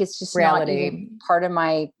 like it's just reality. Not even part of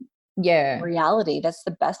my reality. That's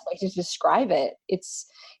the best way to describe it. It's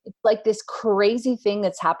like this crazy thing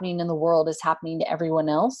that's happening in the world is happening to everyone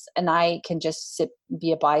else, and I can just sit and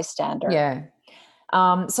be a bystander. Yeah.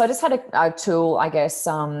 So I just had a tool, I guess,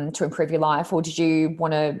 to improve your life. Or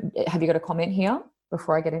have you got a comment here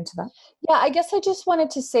before I get into that? Yeah, I guess I just wanted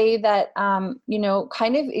to say that,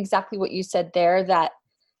 kind of exactly what you said there, that,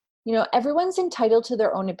 everyone's entitled to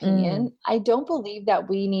their own opinion. I don't believe that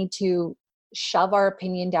we need to shove our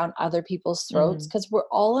opinion down other people's throats, because we're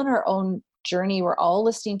all on our own journey. We're all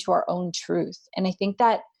listening to our own truth. And I think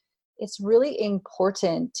that it's really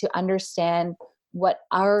important to understand what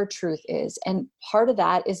our truth is. And part of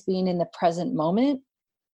that is being in the present moment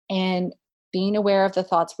and being aware of the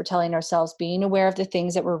thoughts we're telling ourselves, being aware of the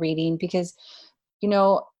things that we're reading, because,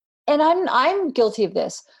 and I'm guilty of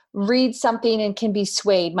this. Read something and can be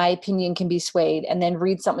swayed. My opinion can be swayed, and then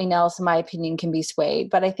read something else and my opinion can be swayed.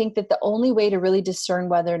 But I think that the only way to really discern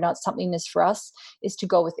whether or not something is for us is to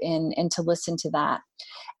go within and to listen to that.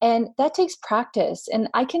 And that takes practice. And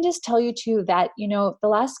I can just tell you too that, the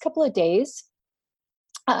last couple of days,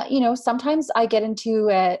 sometimes I get into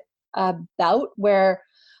a bout where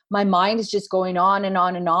my mind is just going on and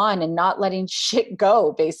on and on and not letting shit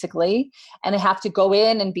go, basically. And I have to go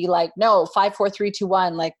in and be like, no, 5, 4, 3, 2,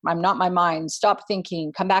 1. Like, I'm not my mind. Stop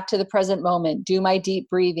thinking, come back to the present moment, do my deep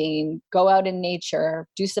breathing, go out in nature,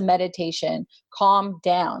 do some meditation, calm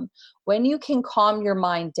down. When you can calm your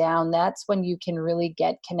mind down, that's when you can really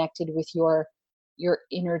get connected with your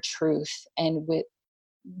inner truth and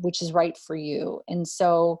which is right for you. And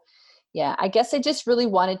so, I guess I just really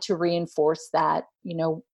wanted to reinforce that,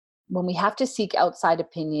 when we have to seek outside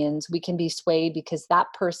opinions, we can be swayed because that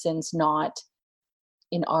person's not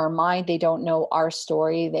in our mind. They don't know our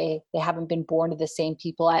story. They haven't been born to the same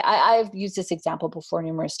people. I've used this example before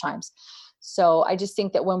numerous times. So I just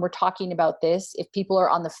think that when we're talking about this, if people are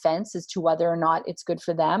on the fence as to whether or not it's good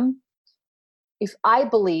for them, if I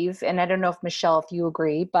believe, and I don't know if Michelle, if you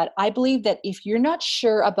agree, but I believe that if you're not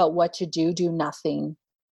sure about what to do, do nothing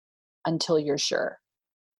until you're sure.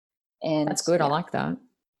 And that's good. I like that.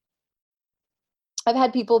 I've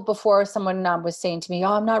had people before, someone was saying to me,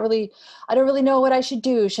 I don't really know what I should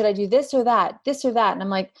do. Should I do this or that? And I'm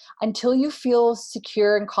like, until you feel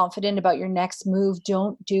secure and confident about your next move,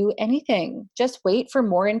 don't do anything. Just wait for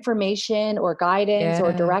more information or guidance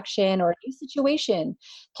or direction, or a new situation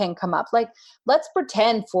can come up. Like, let's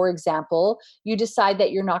pretend, for example, you decide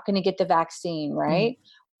that you're not going to get the vaccine, right?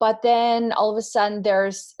 But then all of a sudden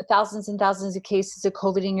there's thousands and thousands of cases of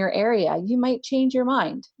COVID in your area. You might change your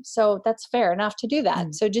mind. So that's fair enough to do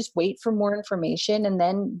that. So just wait for more information. And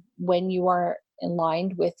then when you are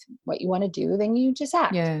aligned with what you want to do, then you just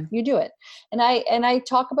act. You do it. And I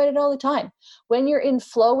talk about it all the time. When you're in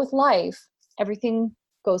flow with life, everything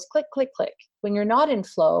goes click, click, click. When you're not in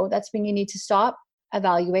flow, that's when you need to stop,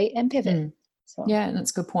 evaluate, and pivot. So. Yeah,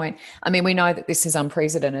 that's a good point. I mean, we know that this is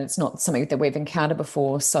unprecedented. It's not something that we've encountered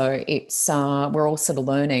before. So it's we're all sort of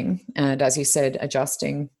learning and, as you said,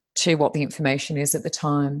 adjusting to what the information is at the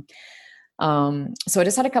time. So I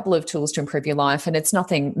just had a couple of tools to improve your life, and it's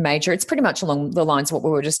nothing major. It's pretty much along the lines of what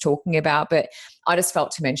we were just talking about. But I just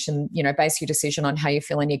felt to mention, base your decision on how you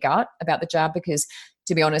feel in your gut about the jab, because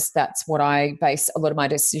to be honest, that's what I base a lot of my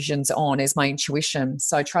decisions on, is my intuition.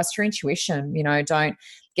 So trust your intuition, don't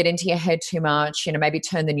get into your head too much, maybe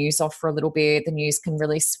turn the news off for a little bit. The news can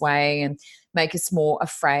really sway and make us more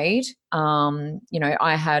afraid.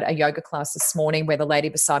 I had a yoga class this morning where the lady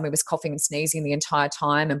beside me was coughing and sneezing the entire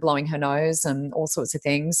time and blowing her nose and all sorts of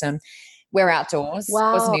things. And we're outdoors,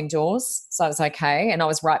 wasn't Wow. indoors, so it was okay. And I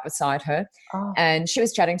was right beside her. Oh, And she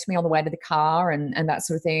was chatting to me on the way to the car and that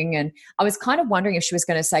sort of thing. And I was kind of wondering if she was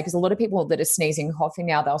going to say, because a lot of people that are sneezing and coughing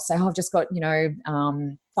now, they'll say, oh, I've just got,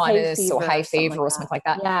 sinus or hay fever or something like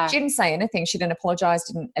that. Yeah. She didn't say anything. She didn't apologize,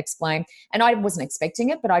 didn't explain. And I wasn't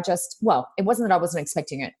expecting it, but it wasn't that I wasn't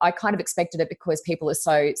expecting it. I kind of expected it because people are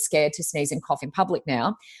so scared to sneeze and cough in public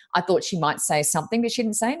now. I thought she might say something, but she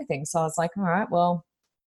didn't say anything. So I was like, all right, well,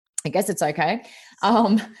 I guess it's okay.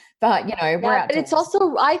 But we're outdoors. But it's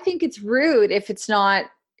also, I think it's rude if it's not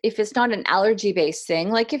an allergy based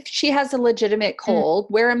thing. Like if she has a legitimate cold,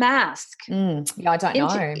 wear a mask. Yeah, I don't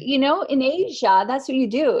know. In Asia, that's what you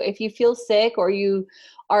do. If you feel sick or you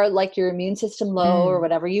are like your immune system low or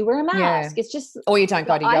whatever, you wear a mask. Yeah. It's just, or you don't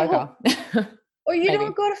go to yoga. Or you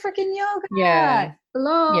don't go to freaking yoga. Yeah.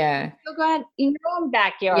 Hello. Yeah. Yoga in your own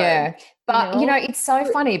backyard. Yeah. But, it's so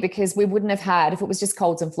funny because we wouldn't have had, if it was just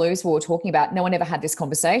colds and flus we were talking about, no one ever had this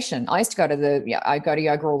conversation. I used to go to I go to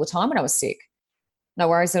yoga all the time when I was sick. No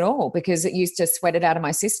worries at all, because it used to sweat it out of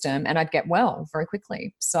my system and I'd get well very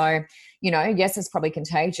quickly. So, yes, it's probably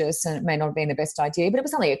contagious and it may not have been the best idea, but it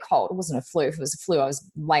was only a cold. It wasn't a flu. If it was a flu, I was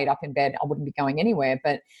laid up in bed. I wouldn't be going anywhere.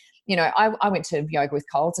 But I went to yoga with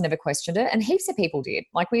colds and never questioned it. And heaps of people did.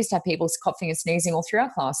 Like we used to have people coughing and sneezing all through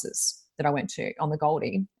our classes that I went to on the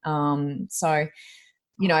Goldie. So,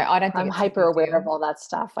 I don't think I'm hyper aware of all that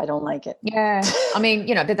stuff. I don't like it. Yeah. I mean,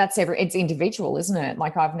 but it's individual, isn't it?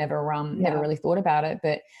 Like I've never really thought about it,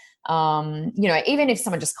 but even if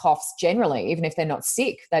someone just coughs generally, even if they're not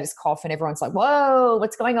sick, they just cough and everyone's like, whoa,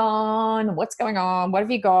 what's going on? What's going on? What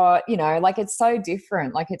have you got? Like it's so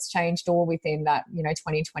different. Like it's changed all within that,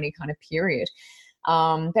 2020 kind of period.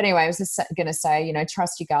 But anyway, I was just going to say,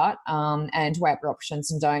 trust your gut and weigh up your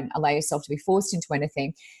options and don't allow yourself to be forced into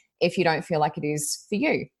anything if you don't feel like it is for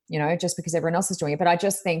you, just because everyone else is doing it. But I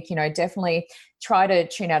just think, definitely try to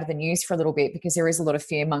tune out of the news for a little bit, because there is a lot of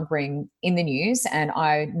fear mongering in the news. And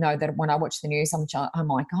I know that when I watch the news, I'm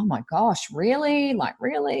like, oh my gosh, really? Like,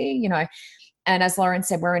 really? And as Lauren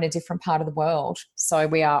said, we're in a different part of the world. So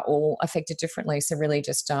we are all affected differently. So really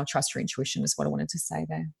just trust your intuition is what I wanted to say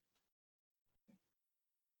there.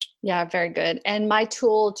 Yeah, very good. And my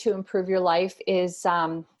tool to improve your life is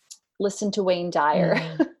listen to Wayne Dyer.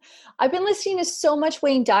 I've been listening to so much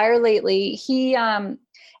Wayne Dyer lately. He, and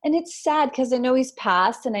it's sad because I know he's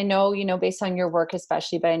passed and I know, based on your work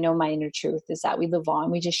especially, but I know my inner truth is that we live on,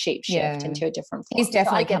 we just shape-shift into a different form. He's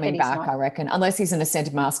definitely coming back, I reckon, unless he's an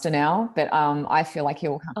ascended master now, but I feel like he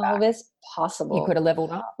will come back. Oh, it's possible. He could have leveled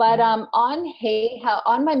up. But on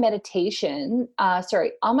my meditation,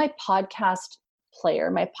 on my podcast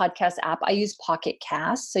player, my podcast app, I use Pocket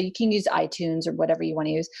Cast. So you can use iTunes or whatever you want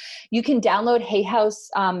to use. You can download Hay House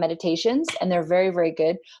meditations and they're very, very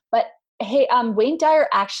good. But Wayne Dyer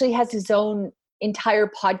actually has his own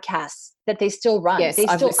entire podcast that they still run. Yes, they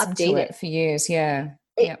still I've listened update to it for years. Yeah.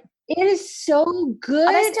 It is so good.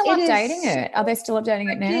 Are they still updating it? Are they still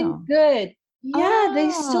updating it now? Good. Yeah,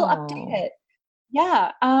 they still update it.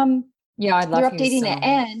 Yeah. Yeah, I'd love they're updating it.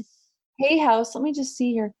 And Hay House, let me just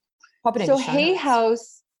see here. So Hay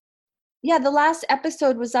House, the last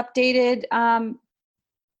episode was updated, a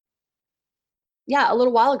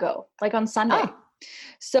little while ago, like on Sunday.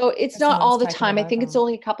 So it's not all the time. I think it's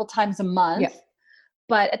only a couple times a month. Yeah.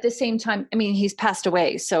 But at the same time, I mean, he's passed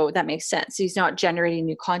away, so that makes sense. He's not generating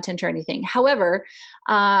new content or anything. However,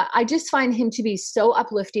 I just find him to be so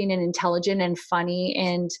uplifting and intelligent and funny.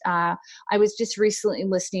 And I was just recently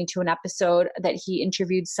listening to an episode that he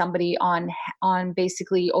interviewed somebody on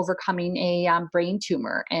basically overcoming a brain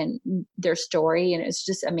tumor and their story, and it's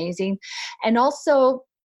just amazing. And also,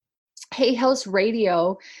 Hay House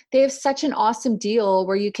Radio, they have such an awesome deal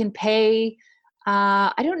where you can pay,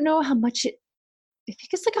 I don't know how much I think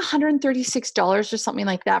it's like $136 or something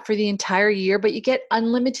like that for the entire year, but you get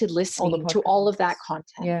unlimited listening to all of that content.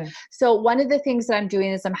 Yeah. So one of the things that I'm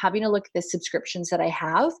doing is I'm having a look at the subscriptions that I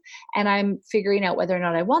have, and I'm figuring out whether or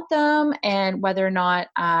not I want them and whether or not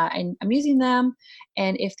I'm using them.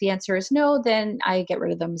 And if the answer is no, then I get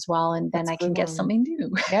rid of them as well. And then I can get something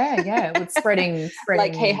new. Yeah. With spreading.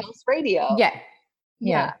 Like Hay House Radio.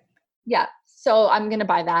 Yeah. So I'm going to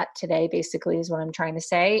buy that today, basically, is what I'm trying to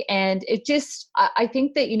say. And it just, I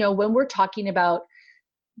think that, when we're talking about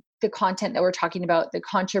the content that we're talking about, the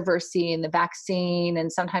controversy and the vaccine,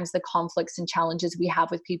 and sometimes the conflicts and challenges we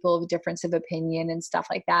have with people of a difference of opinion and stuff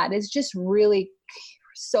like that, is just really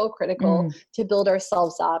so critical to build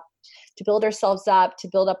ourselves up, to build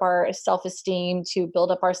up our self-esteem, to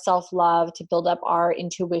build up our self-love, to build up our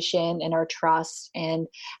intuition and our trust. And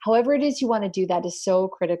however it is you want to do that is so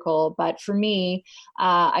critical. But for me,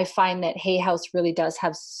 I find that Hay House really does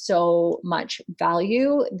have so much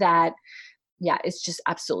value that, yeah, it's just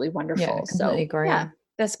absolutely wonderful. Yeah, completely agree. Yeah,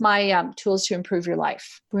 that's my tools to improve your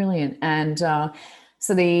life. Brilliant. And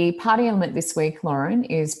so the party element this week, Lauren,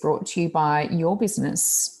 is brought to you by your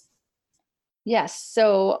business. Yes.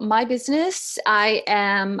 So my business, I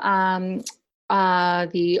am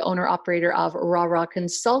the owner operator of Raw Raw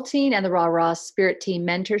Consulting and the Raw Raw Spirit Team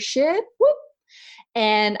Mentorship. Whoop.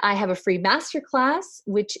 And I have a free masterclass,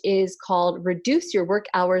 which is called Reduce Your Work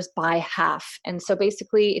Hours by Half. And so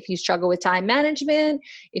basically, if you struggle with time management,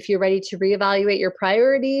 if you're ready to reevaluate your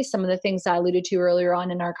priorities, some of the things I alluded to earlier on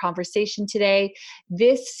in our conversation today,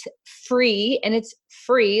 this free, and it's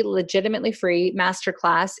free, legitimately free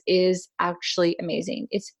masterclass is actually amazing.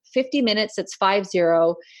 It's 50 minutes, it's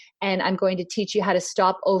 50. And I'm going to teach you how to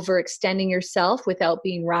stop overextending yourself without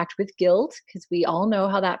being racked with guilt, because we all know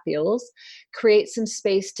how that feels. Create some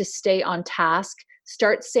space to stay on task.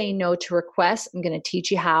 Start saying no to requests. I'm going to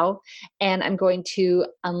teach you how. And I'm going to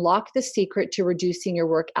unlock the secret to reducing your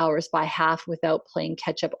work hours by half without playing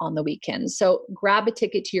catch up on the weekends. So grab a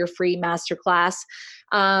ticket to your free masterclass.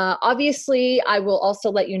 Obviously, I will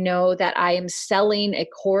also let you know that I am selling a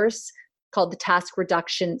course called the Task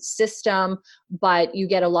Reduction System, but you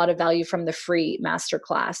get a lot of value from the free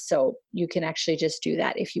masterclass. So you can actually just do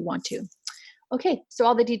that if you want to. Okay, so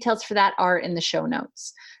all the details for that are in the show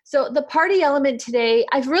notes. So the party element today,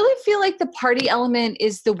 I really feel like the party element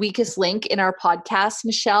is the weakest link in our podcast,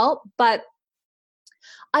 Michelle, but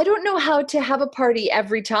I don't know how to have a party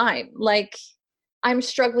every time. Like, I'm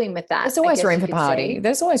struggling with that. There's always room for party.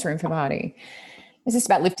 There's always room for party. It's just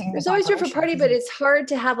about lifting. There's always room for party, but it's hard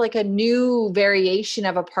to have like a new variation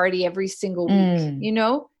of a party every single week, you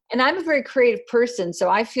know? And I'm a very creative person, so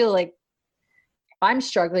I feel like if I'm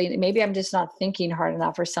struggling, maybe I'm just not thinking hard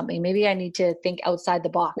enough or something. Maybe I need to think outside the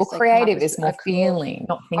box. Well, creative is more feeling,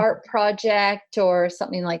 not thinking. Art project or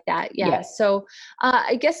something like that. Yeah. So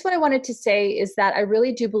I guess what I wanted to say is that I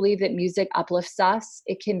really do believe that music uplifts us.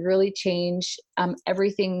 It can really change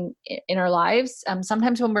everything in our lives.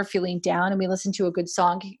 Sometimes when we're feeling down and we listen to a good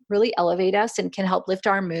song, it can really elevate us and can help lift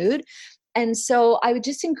our mood. And so I would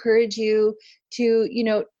just encourage you to,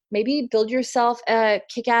 maybe build yourself a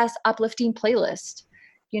kick-ass uplifting playlist,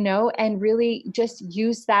 and really just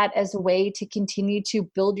use that as a way to continue to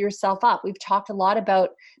build yourself up. We've talked a lot about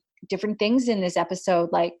different things in this episode,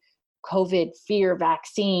 like COVID, fear,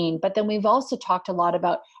 vaccine, but then we've also talked a lot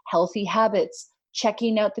about healthy habits,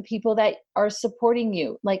 checking out the people that are supporting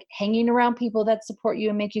you, like hanging around people that support you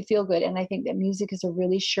and make you feel good. And I think that music is a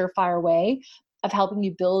really surefire way of helping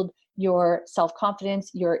you build your self-confidence,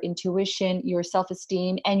 your intuition, your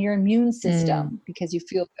self-esteem, and your immune system because you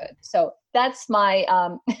feel good. So that's my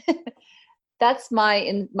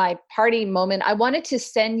my party moment. I wanted to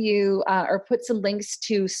send you or put some links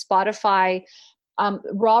to Spotify,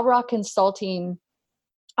 Raw Raw Consulting.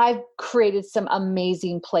 I've created some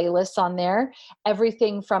amazing playlists on there.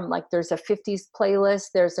 Everything from there's a 50s playlist,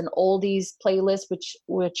 there's an oldies playlist,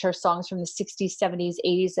 which are songs from the 60s, 70s,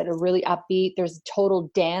 80s that are really upbeat. There's a total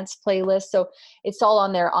dance playlist. So it's all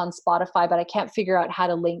on there on Spotify, but I can't figure out how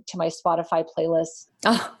to link to my Spotify playlist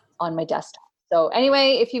on my desktop. So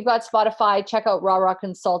anyway, if you've got Spotify, check out Raw Raw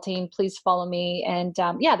Consulting. Please follow me. And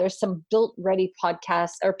there's some built ready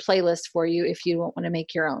podcasts or playlists for you if you don't want to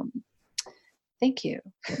make your own. Thank you.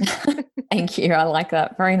 Thank you. I like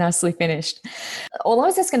that. Very nicely finished. All I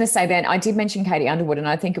was just going to say then, I did mention Katie Underwood, and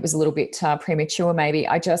I think it was a little bit premature maybe.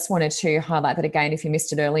 I just wanted to highlight that again, if you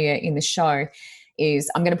missed it earlier in the show, is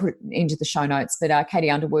I'm going to put it into the show notes, but Katie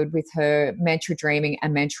Underwood with her Mantra Dreaming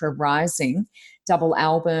and Mantra Rising double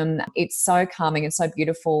album. It's so calming and so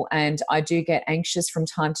beautiful, and I do get anxious from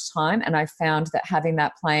time to time, and I found that having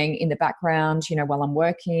that playing in the background, while I'm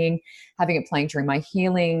working, having it playing during my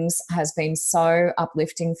healings has been so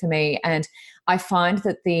uplifting for me. And I find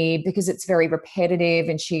that because it's very repetitive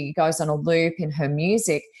and she goes on a loop in her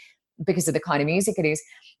music because of the kind of music it is,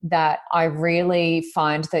 that I really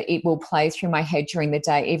find that it will play through my head during the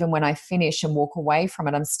day. Even when I finish and walk away from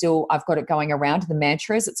it, I've got it going around the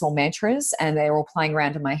mantras. It's all mantras and they're all playing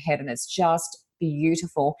around in my head, and it's just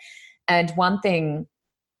beautiful. And one thing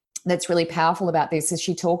that's really powerful about this is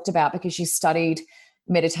she talked about, because she studied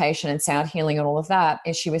meditation and sound healing and all of that,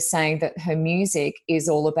 and she was saying that her music is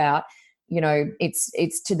all about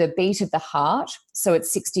it's to the beat of the heart. So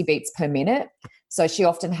it's 60 beats per minute. So she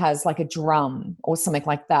often has like a drum or something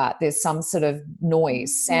like that. There's some sort of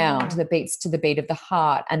noise, sound that beats to the beat of the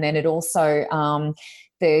heart. And then it also,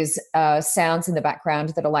 there's sounds in the background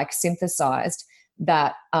that are like synthesized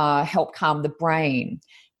that help calm the brain.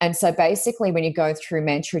 And so basically when you go through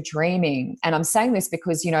mantra dreaming, and I'm saying this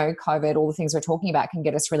because, COVID, all the things we're talking about can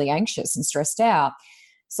get us really anxious and stressed out.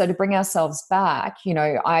 So to bring ourselves back,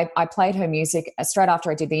 I played her music straight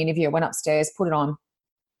after I did the interview. I went upstairs, put it on,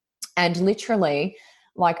 and literally,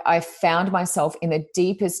 like, I found myself in the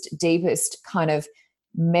deepest kind of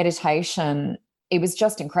meditation. It was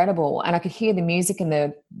just incredible. And I could hear the music in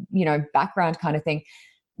the, background kind of thing,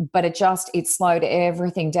 but it slowed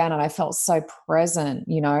everything down, and I felt so present,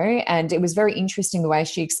 and it was very interesting the way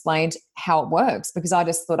she explained how it works, because I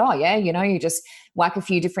just thought, oh yeah, you just whack a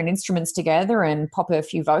few different instruments together and pop a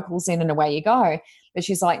few vocals in and away you go. But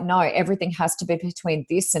she's like, no, everything has to be between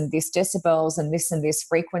this and this decibels and this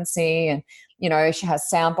frequency. And, she has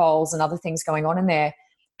sound bowls and other things going on in there.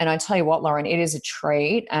 And I tell you what, Lauren, it is a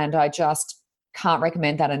treat. And I just can't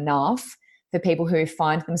recommend that enough for people who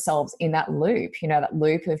find themselves in that loop, that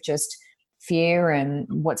loop of just fear and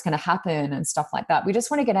what's going to happen and stuff like that. We just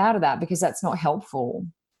want to get out of that, because that's not helpful.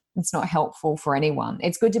 It's not helpful for anyone.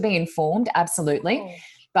 It's good to be informed, absolutely. Oh.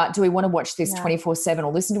 But do we want to watch this 24/7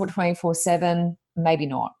 or listen to it 24/7? Maybe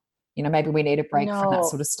not. Maybe we need a break from that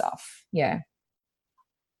sort of stuff. Yeah.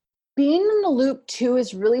 Being in the loop too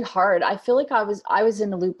is really hard. I feel like I was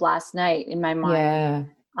in a loop last night in my mind.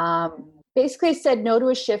 Yeah. Basically I said no to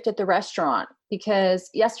a shift at the restaurant, because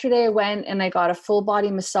yesterday I went and I got a full body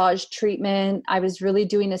massage treatment. I was really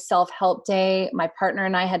doing a self-help day. My partner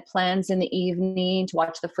and I had plans in the evening to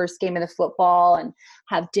watch the first game of the football and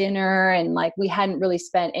have dinner. And like, we hadn't really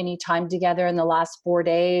spent any time together in the last 4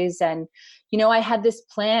 days. And, I had this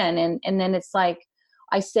plan, and then it's like,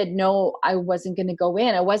 I said, no, I wasn't going to go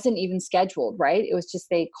in. I wasn't even scheduled, right? It was just,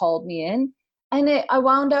 they called me in, and I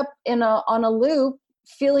wound up on a loop,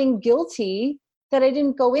 feeling guilty that I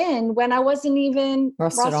didn't go in when I wasn't even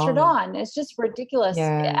rostered on. It's just ridiculous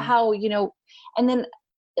how, and then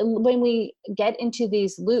when we get into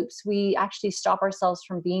these loops, we actually stop ourselves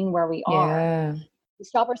from being where we are. We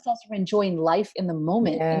stop ourselves from enjoying life in the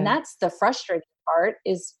moment. Yeah. And that's the frustrating part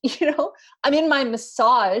is, I'm in my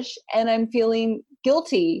massage and I'm feeling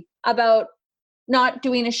guilty about not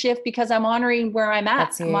doing a shift because I'm honoring where I'm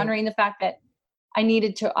at. I'm honoring the fact that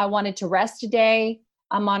I wanted to rest a day.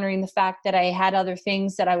 I'm honoring the fact that I had other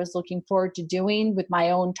things that I was looking forward to doing with my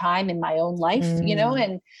own time in my own life,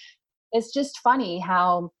 and it's just funny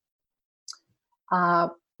how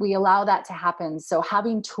we allow that to happen. So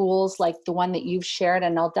having tools like the one that you've shared,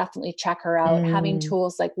 and I'll definitely check her out, having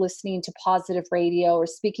tools like listening to positive radio or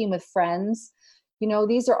speaking with friends,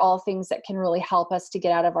 these are all things that can really help us to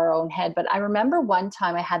get out of our own head. But I remember one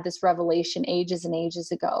time I had this revelation ages and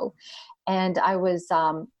ages ago, and I was,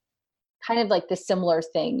 kind of like the similar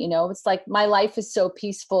thing, it's like my life is so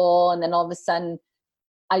peaceful. And then all of a sudden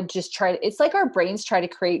I just it's like our brains try to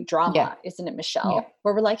create drama, isn't it, Michelle? Yeah.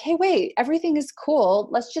 Where we're like, hey, wait, everything is cool.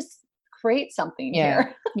 Let's just create something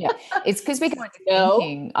here. Yeah. It's because we go into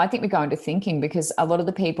thinking. I think we go into thinking because a lot of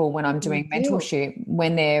the people, when I'm doing mentorship,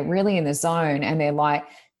 when they're really in the zone and they're like,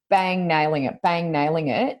 bang, nailing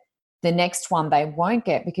it, the next one they won't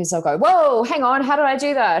get because they'll go, whoa, hang on, how did I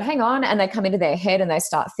do that? Hang on. And they come into their head and they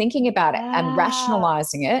start thinking about it and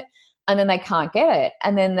rationalizing it, and then they can't get it.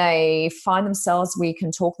 And then they find themselves, we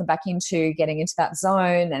can talk them back into getting into that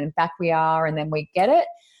zone, and back we are, and then we get it.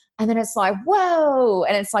 And then it's like, whoa.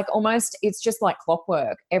 And it's like it's just like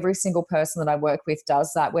clockwork. Every single person that I work with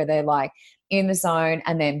does that, where they're like in the zone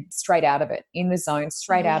and then straight out of it, in the zone,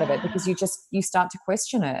 straight out of it, because you start to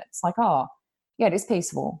question it. It's like, oh, yeah, it is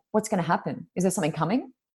peaceful. What's going to happen? Is there something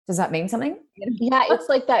coming? Does that mean something? Yeah, it's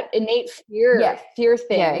like that innate fear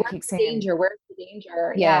thing. Yeah, where's the danger? Where's the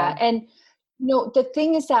danger? Yeah. And the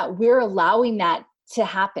thing is that we're allowing that to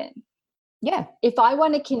happen. Yeah. If I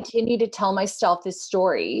want to continue to tell myself this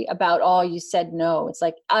story about, oh, you said no, it's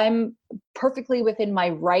like I'm perfectly within my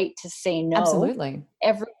right to say no. Absolutely.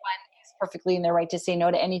 Everyone is perfectly in their right to say no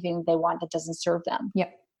to anything they want that doesn't serve them. Yeah.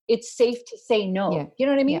 It's safe to say no. Yeah. You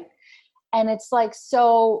know what I mean? Yeah. And it's like,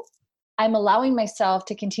 so I'm allowing myself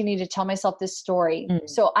to continue to tell myself this story.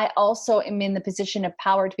 So I also am in the position of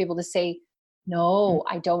power to be able to say, no,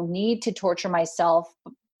 I don't need to torture myself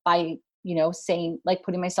by, saying, like,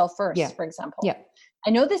 putting myself first, for example. Yeah.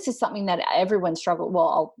 I know this is something that everyone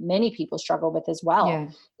many people struggle with as well,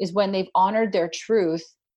 is when they've honored their truth.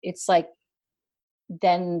 It's like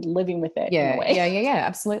than living with it in a way. Yeah,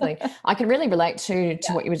 absolutely. I can really relate to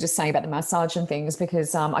Yeah. what you were just saying about the massage and things,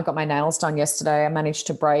 because I got my nails done yesterday. I managed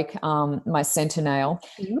to break my center nail.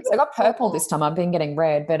 So I got purple this Beautiful. time. I've been getting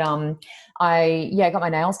red, but I got my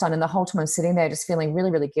nails done, and the whole time I'm sitting there just feeling really,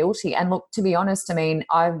 really guilty. And look, to be honest, I mean,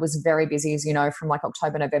 I was very busy, as you know, from like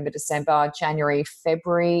October, November, December, January,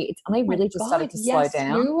 February. It's only Oh my really just started God. to slow Yes,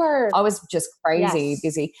 down. you are. I was just crazy Yes.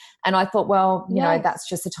 busy. And I thought, well, that's Yes.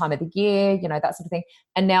 just the time of the year, that sort of thing.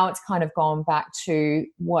 And now it's kind of gone back to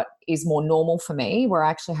what is more normal for me, where I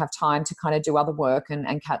actually have time to kind of do other work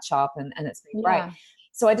and catch up. And it's been great. Yeah.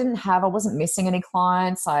 So I wasn't missing any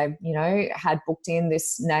clients. I, had booked in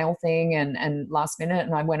this nail thing and last minute,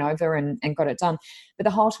 and I went over and got it done. But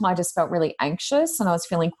the whole time I just felt really anxious, and I was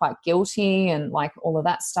feeling quite guilty and like all of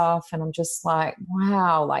that stuff. And I'm just like,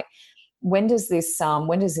 wow, like when does this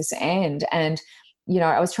end? And,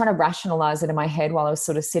 I was trying to rationalize it in my head while I was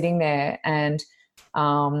sort of sitting there, and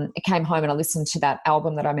I came home and I listened to that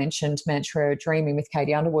album that I mentioned, Mantra Dreaming with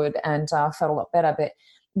Katie Underwood, and felt a lot better. But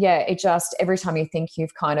yeah, it just, every time you think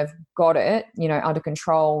you've kind of got it, under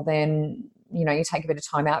control, then, you take a bit of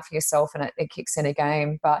time out for yourself and it kicks in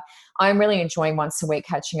again. But I'm really enjoying once a week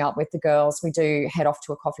catching up with the girls. We do head off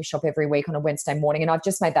to a coffee shop every week on a Wednesday morning, and I've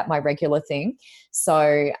just made that my regular thing.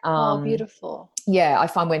 So, Oh, beautiful. yeah, I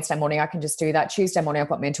find Wednesday morning I can just do that. Tuesday morning I've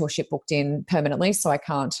got mentorship booked in permanently, so I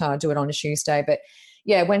can't do it on a Tuesday. But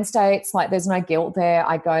yeah, Wednesday, it's like there's no guilt there.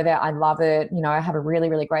 I go there. I love it. I have a really,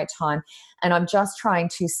 really great time. And I'm just trying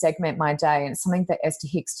to segment my day. And something that Esther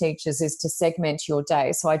Hicks teaches is to segment your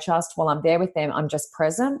day. So while I'm there with them, I'm just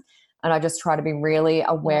present. And I just try to be really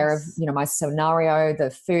aware of, my scenario, the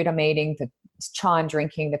food I'm eating, the chai I'm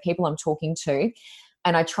drinking, the people I'm talking to.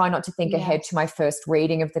 And I try not to think ahead to my first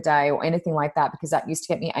reading of the day or anything like that, because that used to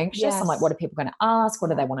get me anxious. I'm like, what are people going to ask? What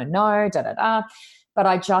do they want to know? But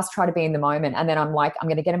I just try to be in the moment. And then I'm like, I'm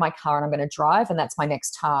going to get in my car and I'm going to drive, and that's my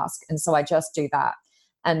next task. And so I just do that.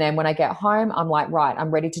 And then when I get home, I'm like, right, I'm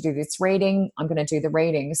ready to do this reading. I'm going to do the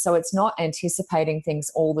reading. So it's not anticipating things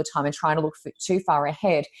all the time and trying to look too far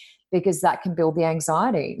ahead, because that can build the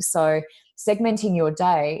anxiety. So segmenting your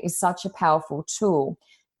day is such a powerful tool.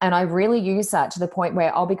 And I really use that to the point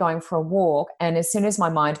where I'll be going for a walk, and as soon as my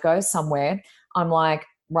mind goes somewhere, I'm like,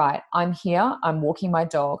 right, I'm here, I'm walking my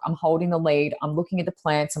dog, I'm holding the lead, I'm looking at the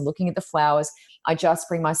plants, I'm looking at the flowers. I just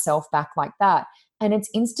bring myself back like that. And it's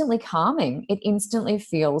instantly calming. It instantly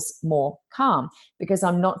feels more calm, because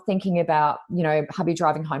I'm not thinking about, hubby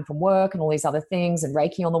driving home from work and all these other things and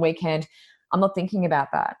Reiki on the weekend. I'm not thinking about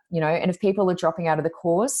that, and if people are dropping out of the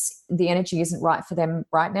course, the energy isn't right for them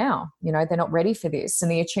right now. They're not ready for this. And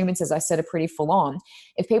the attunements, as I said, are pretty full on.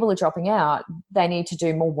 If people are dropping out, they need to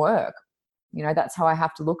do more work. That's how I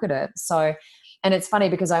have to look at it. So, and it's funny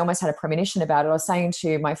because I almost had a premonition about it. I was saying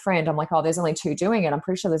to my friend, I'm like, oh, there's only 2 doing it. I'm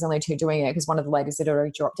pretty sure there's only 2 doing it, because one of the ladies had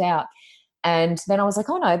already dropped out. And then I was like,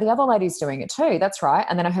 oh no, the other lady's doing it too. That's right.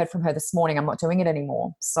 And then I heard from her this morning, I'm not doing it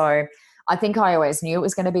anymore. So I think I always knew it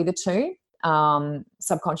was going to be the 2,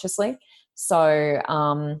 subconsciously. So,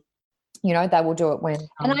 they will do it when.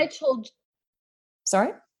 And I told.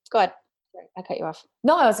 Sorry? Go ahead. Sorry, I cut you off.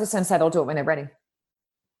 No, I was just going to say they'll do it when they're ready.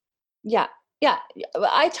 Yeah. Yeah.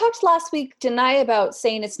 I talked last week, didn't I, about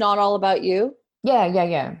saying it's not all about you? Yeah.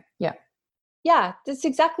 Yeah, that's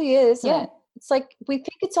exactly it, isn't it? It's like we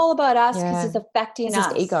think it's all about us because it's affecting us. It's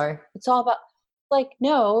just ego. It's all about, like,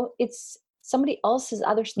 no, it's somebody else's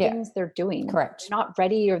other things they're doing. Correct. They're not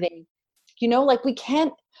ready, or they, like we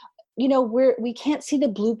can't, we can't see the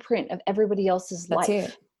blueprint of everybody else's life.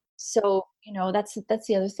 That's it. So, that's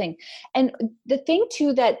the other thing. And the thing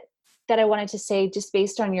too that I wanted to say, just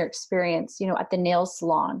based on your experience, at the nail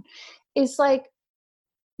salon, is like,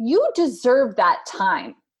 you deserve that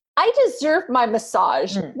time. I deserve my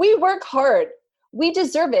massage. We work hard. We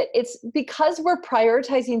deserve it. It's because we're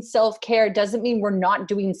prioritizing self-care doesn't mean we're not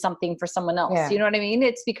doing something for someone else. Yeah. You know what I mean?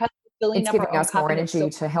 It's because we're filling up giving our own us more cup, energy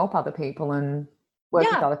to help other people and work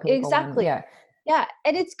with other people. Exactly. Yeah.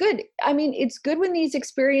 And it's good. I mean, it's good when these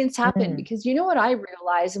experiences happen, because you know what I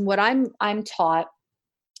realize, and what I'm taught,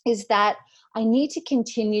 is that I need to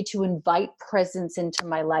continue to invite presence into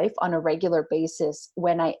my life on a regular basis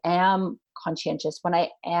when I am conscientious, when I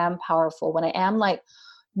am powerful, when I am like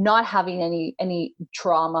not having any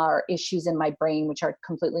trauma or issues in my brain, which are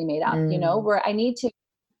completely made up, where I need to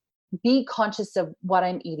be conscious of what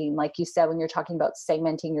I'm eating. Like you said, when you're talking about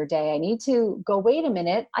segmenting your day, I need to go, wait a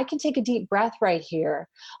minute, I can take a deep breath right here.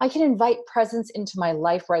 I can invite presence into my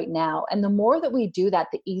life right now. And the more that we do that,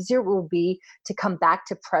 the easier it will be to come back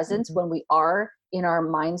to presence when we are in our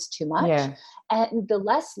minds too much. Yeah. And the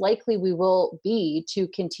less likely we will be to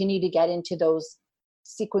continue to get into those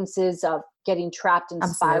sequences of getting trapped and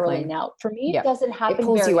spiraling out. For me, it doesn't happen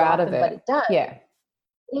pulls very you out often, of it. but it does. Yeah.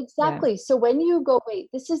 Exactly. Yeah. So when you go, wait,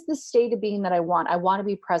 this is the state of being that I want to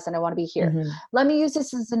be present. I want to be here. Mm-hmm. Let me use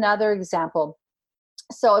this as another example.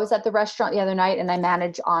 So I was at the restaurant the other night, and I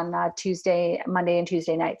manage on Monday and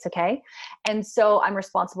Tuesday nights. Okay. And so I'm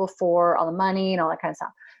responsible for all the money and all that kind of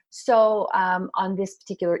stuff. So on this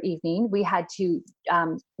particular evening, we had to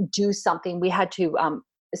do something. We had to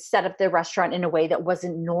set up the restaurant in a way that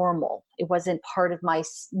wasn't normal. It wasn't part of my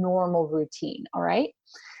normal routine. All right.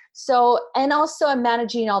 So, and also I'm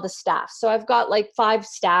managing all the staff. So I've got like 5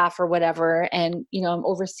 staff or whatever, and, I'm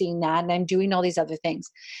overseeing that, and I'm doing all these other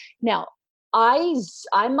things. Now, I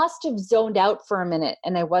must have zoned out for a minute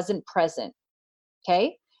and I wasn't present.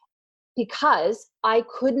 Okay. Because I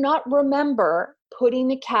could not remember putting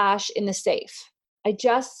the cash in the safe.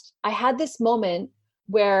 I had this moment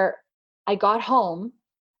where I got home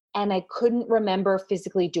and I couldn't remember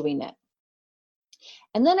physically doing it.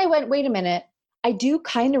 And then I went, wait a minute, I do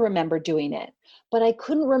kind of remember doing it, but I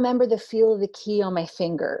couldn't remember the feel of the key on my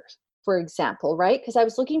finger, for example, right? Because I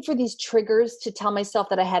was looking for these triggers to tell myself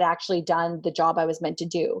that I had actually done the job I was meant to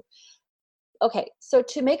do. Okay, so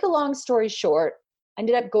to make a long story short, I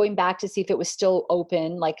ended up going back to see if it was still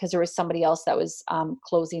open, like, because there was somebody else that was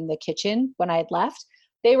closing the kitchen when I had left.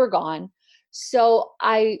 They were gone. So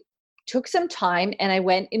I took some time and I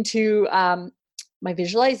went into my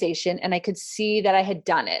visualization, and I could see that I had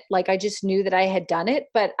done it. Like, I just knew that I had done it,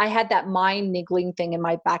 but I had that mind niggling thing in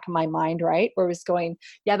my back of my mind, right? Where it was going,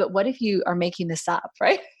 yeah, but what if you are making this up,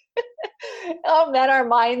 right? Oh man, our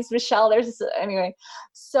minds, Michelle, anyway.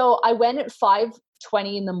 So I went at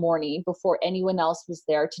 5:20 in the morning before anyone else was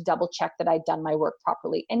there to double check that I'd done my work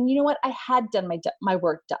properly. And you know what? I had done my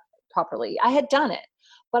work properly. I had done it,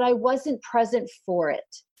 but I wasn't present for it.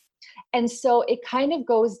 And so it kind of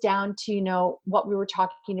goes down to, what we were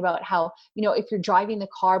talking about, how, if you're driving the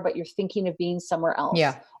car, but you're thinking of being somewhere else,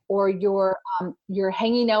 or you're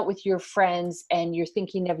hanging out with your friends and you're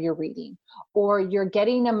thinking of your reading, or you're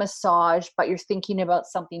getting a massage, but you're thinking about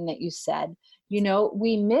something that you said.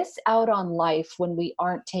 We miss out on life when we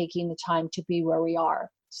aren't taking the time to be where we are.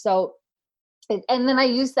 So, and then I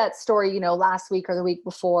used that story, last week or the week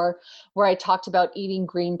before, where I talked about eating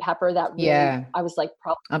green pepper. That really, I was like,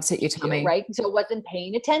 probably upset your tummy, right? So I wasn't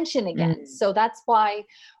paying attention again. So that's why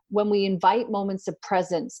when we invite moments of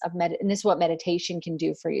presence and this is what meditation can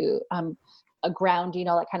do for you, a grounding,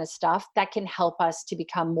 all that kind of stuff, that can help us to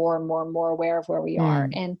become more and more and more aware of where we are.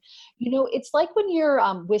 And, it's like when you're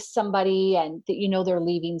with somebody and that, they're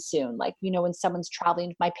leaving soon, like, when someone's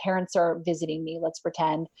traveling, my parents are visiting me, let's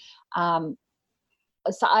pretend,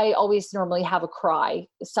 so I always normally have a cry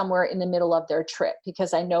somewhere in the middle of their trip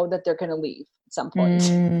because I know that they're going to leave at some point.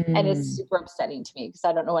 And it's super upsetting to me because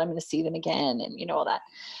I don't know when I'm going to see them again and all that.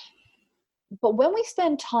 But when we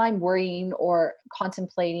spend time worrying or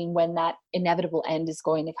contemplating when that inevitable end is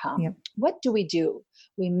going to come, what do?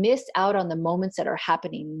 We miss out on the moments that are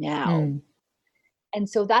happening now. And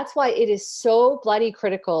so that's why it is so bloody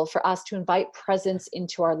critical for us to invite presence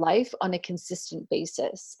into our life on a consistent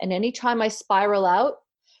basis. And anytime I spiral out,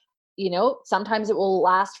 sometimes it will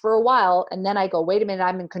last for a while. And then I go, wait a minute,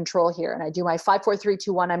 I'm in control here. And I do my 5, 4, 3,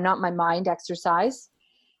 2, 1. I'm not my mind exercise.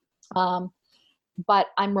 But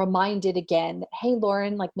I'm reminded again, hey,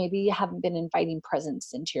 Lauren, like maybe you haven't been inviting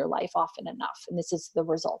presence into your life often enough. And this is the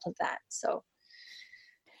result of that. So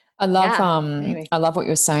I love I love what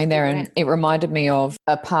you're saying there. And it reminded me of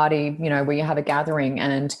a party, where you have a gathering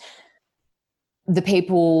and the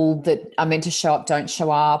people that are meant to show up don't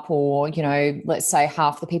show up, or, let's say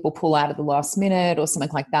half the people pull out at the last minute or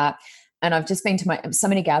something like that. And I've just been to so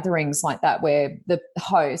many gatherings like that where the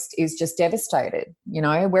host is just devastated.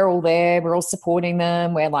 We're all there, we're all supporting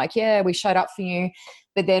them. We're like, yeah, we showed up for you.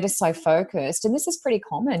 But they're just so focused. And this is pretty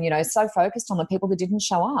common, so focused on the people that didn't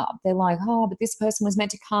show up. They're like, oh, but this person was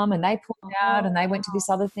meant to come and they pulled out and they went to this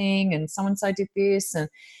other thing and so-and-so did this. And,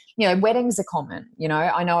 weddings are common.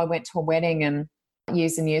 I know I went to a wedding and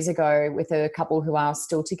years and years ago with a couple who are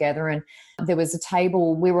still together, and there was a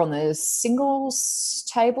table. We were on the singles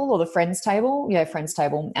table or the friends table. Yeah, friends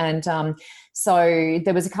table. And so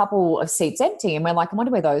there was a couple of seats empty, and we're like, I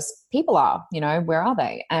wonder where those people are, where are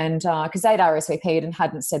they? And because they'd RSVP'd and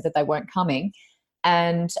hadn't said that they weren't coming.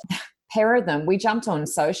 And a pair of them, we jumped on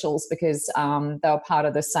socials because they were part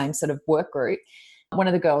of the same sort of work group. One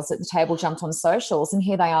of the girls at the table jumped on socials, and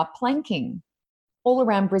here they are planking all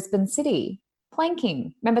around Brisbane City.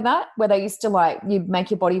 Planking. Remember that? Where they used to you make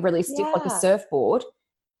your body really stiff like a surfboard.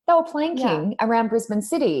 They were planking around Brisbane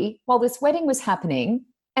City while this wedding was happening,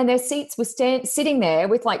 and their seats were sitting there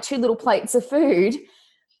with 2 little plates of food.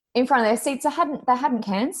 in front of their seats. They hadn't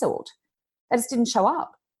cancelled. They just didn't show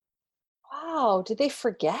up. Wow. Did they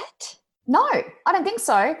forget? No, I don't think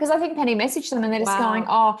so, because I think Penny messaged them and they're just going,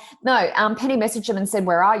 oh, no. Penny messaged them and said,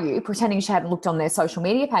 where are you? Pretending she hadn't looked on their social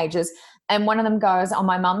media pages. And one of them goes, oh,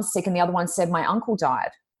 my mum's sick. And the other one said, my uncle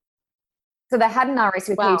died. So they hadn't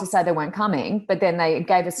RSVP'd to say they weren't coming, but then they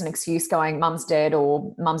gave us an excuse going, mum's dead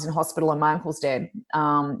or mum's in hospital and my uncle's dead.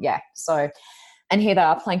 So, and here they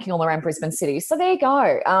are planking all around Brisbane City. So there you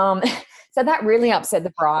go. So that really upset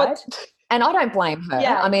the bride. And I don't blame her.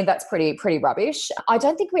 Yeah. I mean, that's pretty rubbish. I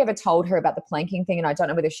don't think we ever told her about the planking thing, and I don't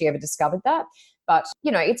know whether she ever discovered that. But,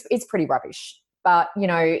 it's pretty rubbish. But,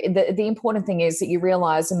 the important thing is that you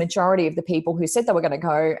realise the majority of the people who said they were going to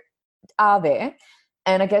go are there.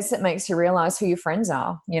 And I guess it makes you realise who your friends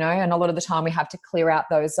are, and a lot of the time we have to clear out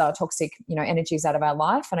those toxic, energies out of our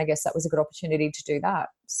life. And I guess that was a good opportunity to do that.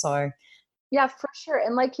 So yeah, for sure.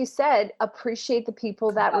 And like you said, appreciate the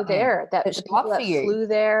people that were there, the people that flew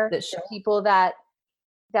there, the people that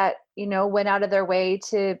went out of their way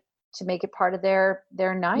to make it part of their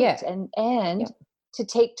night and to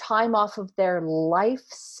take time off of their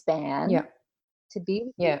lifespan to be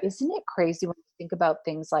with you. Isn't it crazy when you think about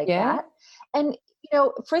things like that? And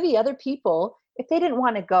for the other people, if they didn't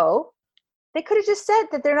want to go, they could have just said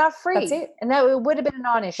that they're not free. That's it. And that it would have been a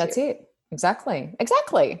non-issue. That's it. Exactly.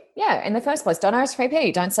 Yeah. In the first place, don't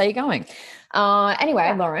RSVP. Don't say you're going.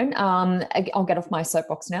 Anyway, Lauren, I'll get off my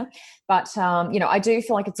soapbox now. But, I do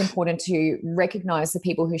feel like it's important to recognize the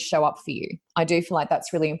people who show up for you. I do feel like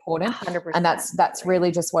that's really important. 100%. And that's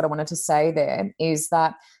really just what I wanted to say there is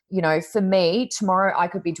that, for me, tomorrow I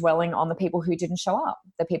could be dwelling on the people who didn't show up,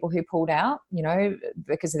 the people who pulled out,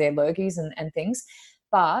 because of their lurgies and things.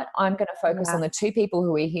 But I'm going to focus on the two people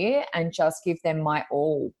who are here and just give them my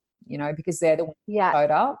all. Because they're the ones who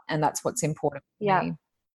showed up, and that's what's important for me.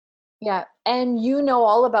 Yeah. And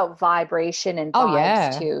all about vibration and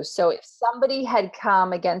vibes too. So if somebody had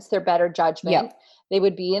come against their better judgment, they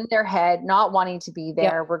would be in their head, not wanting to be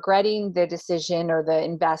there, regretting the decision or the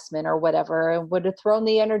investment or whatever, and would have thrown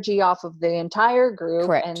the energy off of the entire group.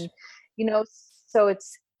 Correct. And, so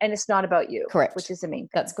it's not about you. Correct. Which is the main thing.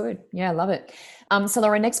 That's good. Yeah, I love it. So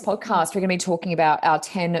Laura, next podcast, we're going to be talking about our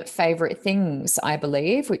 10 favorite things, I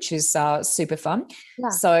believe, which is super fun. Yeah.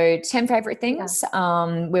 So 10 favorite things.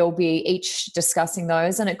 Yeah. We'll be each discussing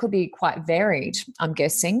those, and it could be quite varied, I'm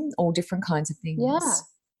guessing, all different kinds of things. Yeah.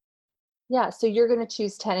 Yeah. So you're going to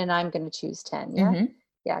choose 10 and I'm going to choose 10. Yeah. Mm-hmm.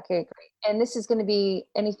 Yeah. Okay, great. And this is going to be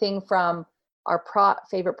anything from our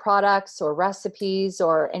favorite products or recipes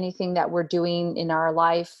or anything that we're doing in our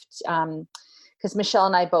life. Because Michelle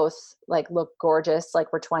and I both look gorgeous,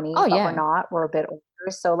 like we're 20, but we're not. We're a bit older.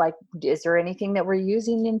 So is there anything that we're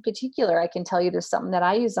using in particular? I can tell you there's something that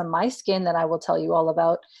I use on my skin that I will tell you all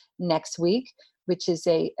about next week, which is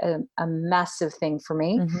a massive thing for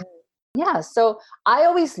me. Mm-hmm. Yeah. So I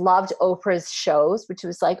always loved Oprah's shows, which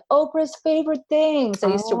was Oprah's favorite things. I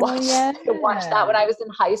used to watch that when I was in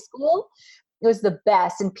high school. It was the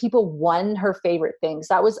best, and people won her favorite things.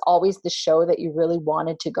 That was always the show that you really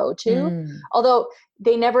wanted to go to. Although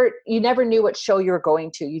you never knew what show you were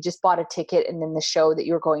going to. You just bought a ticket, and then the show that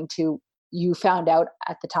you were going to, you found out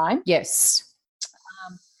at the time. Yes.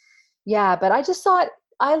 But I just thought,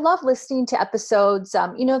 I love listening to episodes.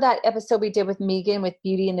 That episode we did with Megan with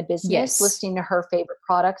Beauty in the Business, listening to her favorite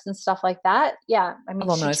products and stuff like that. Yeah. I mean,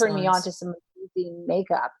 she turned me on to some amazing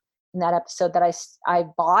makeup in that episode that I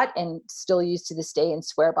bought and still use to this day and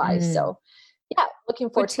swear by. So yeah, looking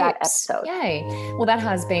forward to that episode. Yay. Well, that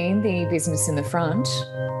has been the Business in the Front,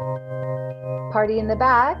 Party in the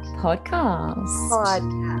Back podcast.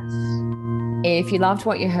 Podcast. If you loved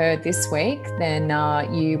what you heard this week, then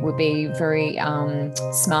you will be very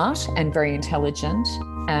smart and very intelligent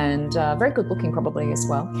and very good looking probably as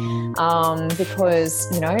well, because,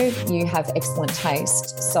 you have excellent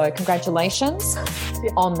taste. So congratulations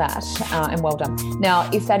on that and well done. Now,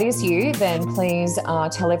 if that is you, then please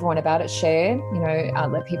tell everyone about it, share,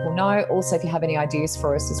 let people know. Also, if you have any ideas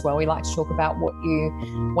for us as well, we like to talk about what you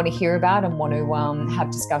want to hear about and want to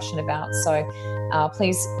have discussion about. So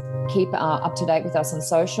please keep up to date with us on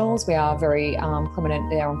socials. We are very prominent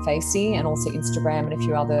there on Facey and also Instagram and a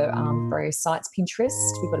few other various sites, Pinterest.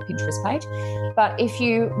 We've got a Pinterest page. But if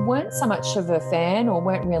you weren't so much of a fan or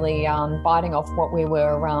weren't really biting off what we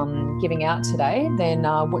were giving out today, then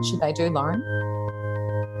what should they do, Lauren?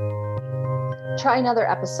 Try another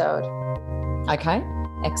episode. Okay,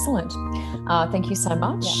 excellent. Thank you so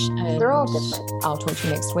much. Yeah, they're all different. I'll talk to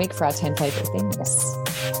you next week for our 10 favorite things.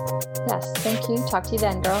 Yes, thank you. Talk to you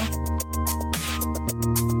then, girl.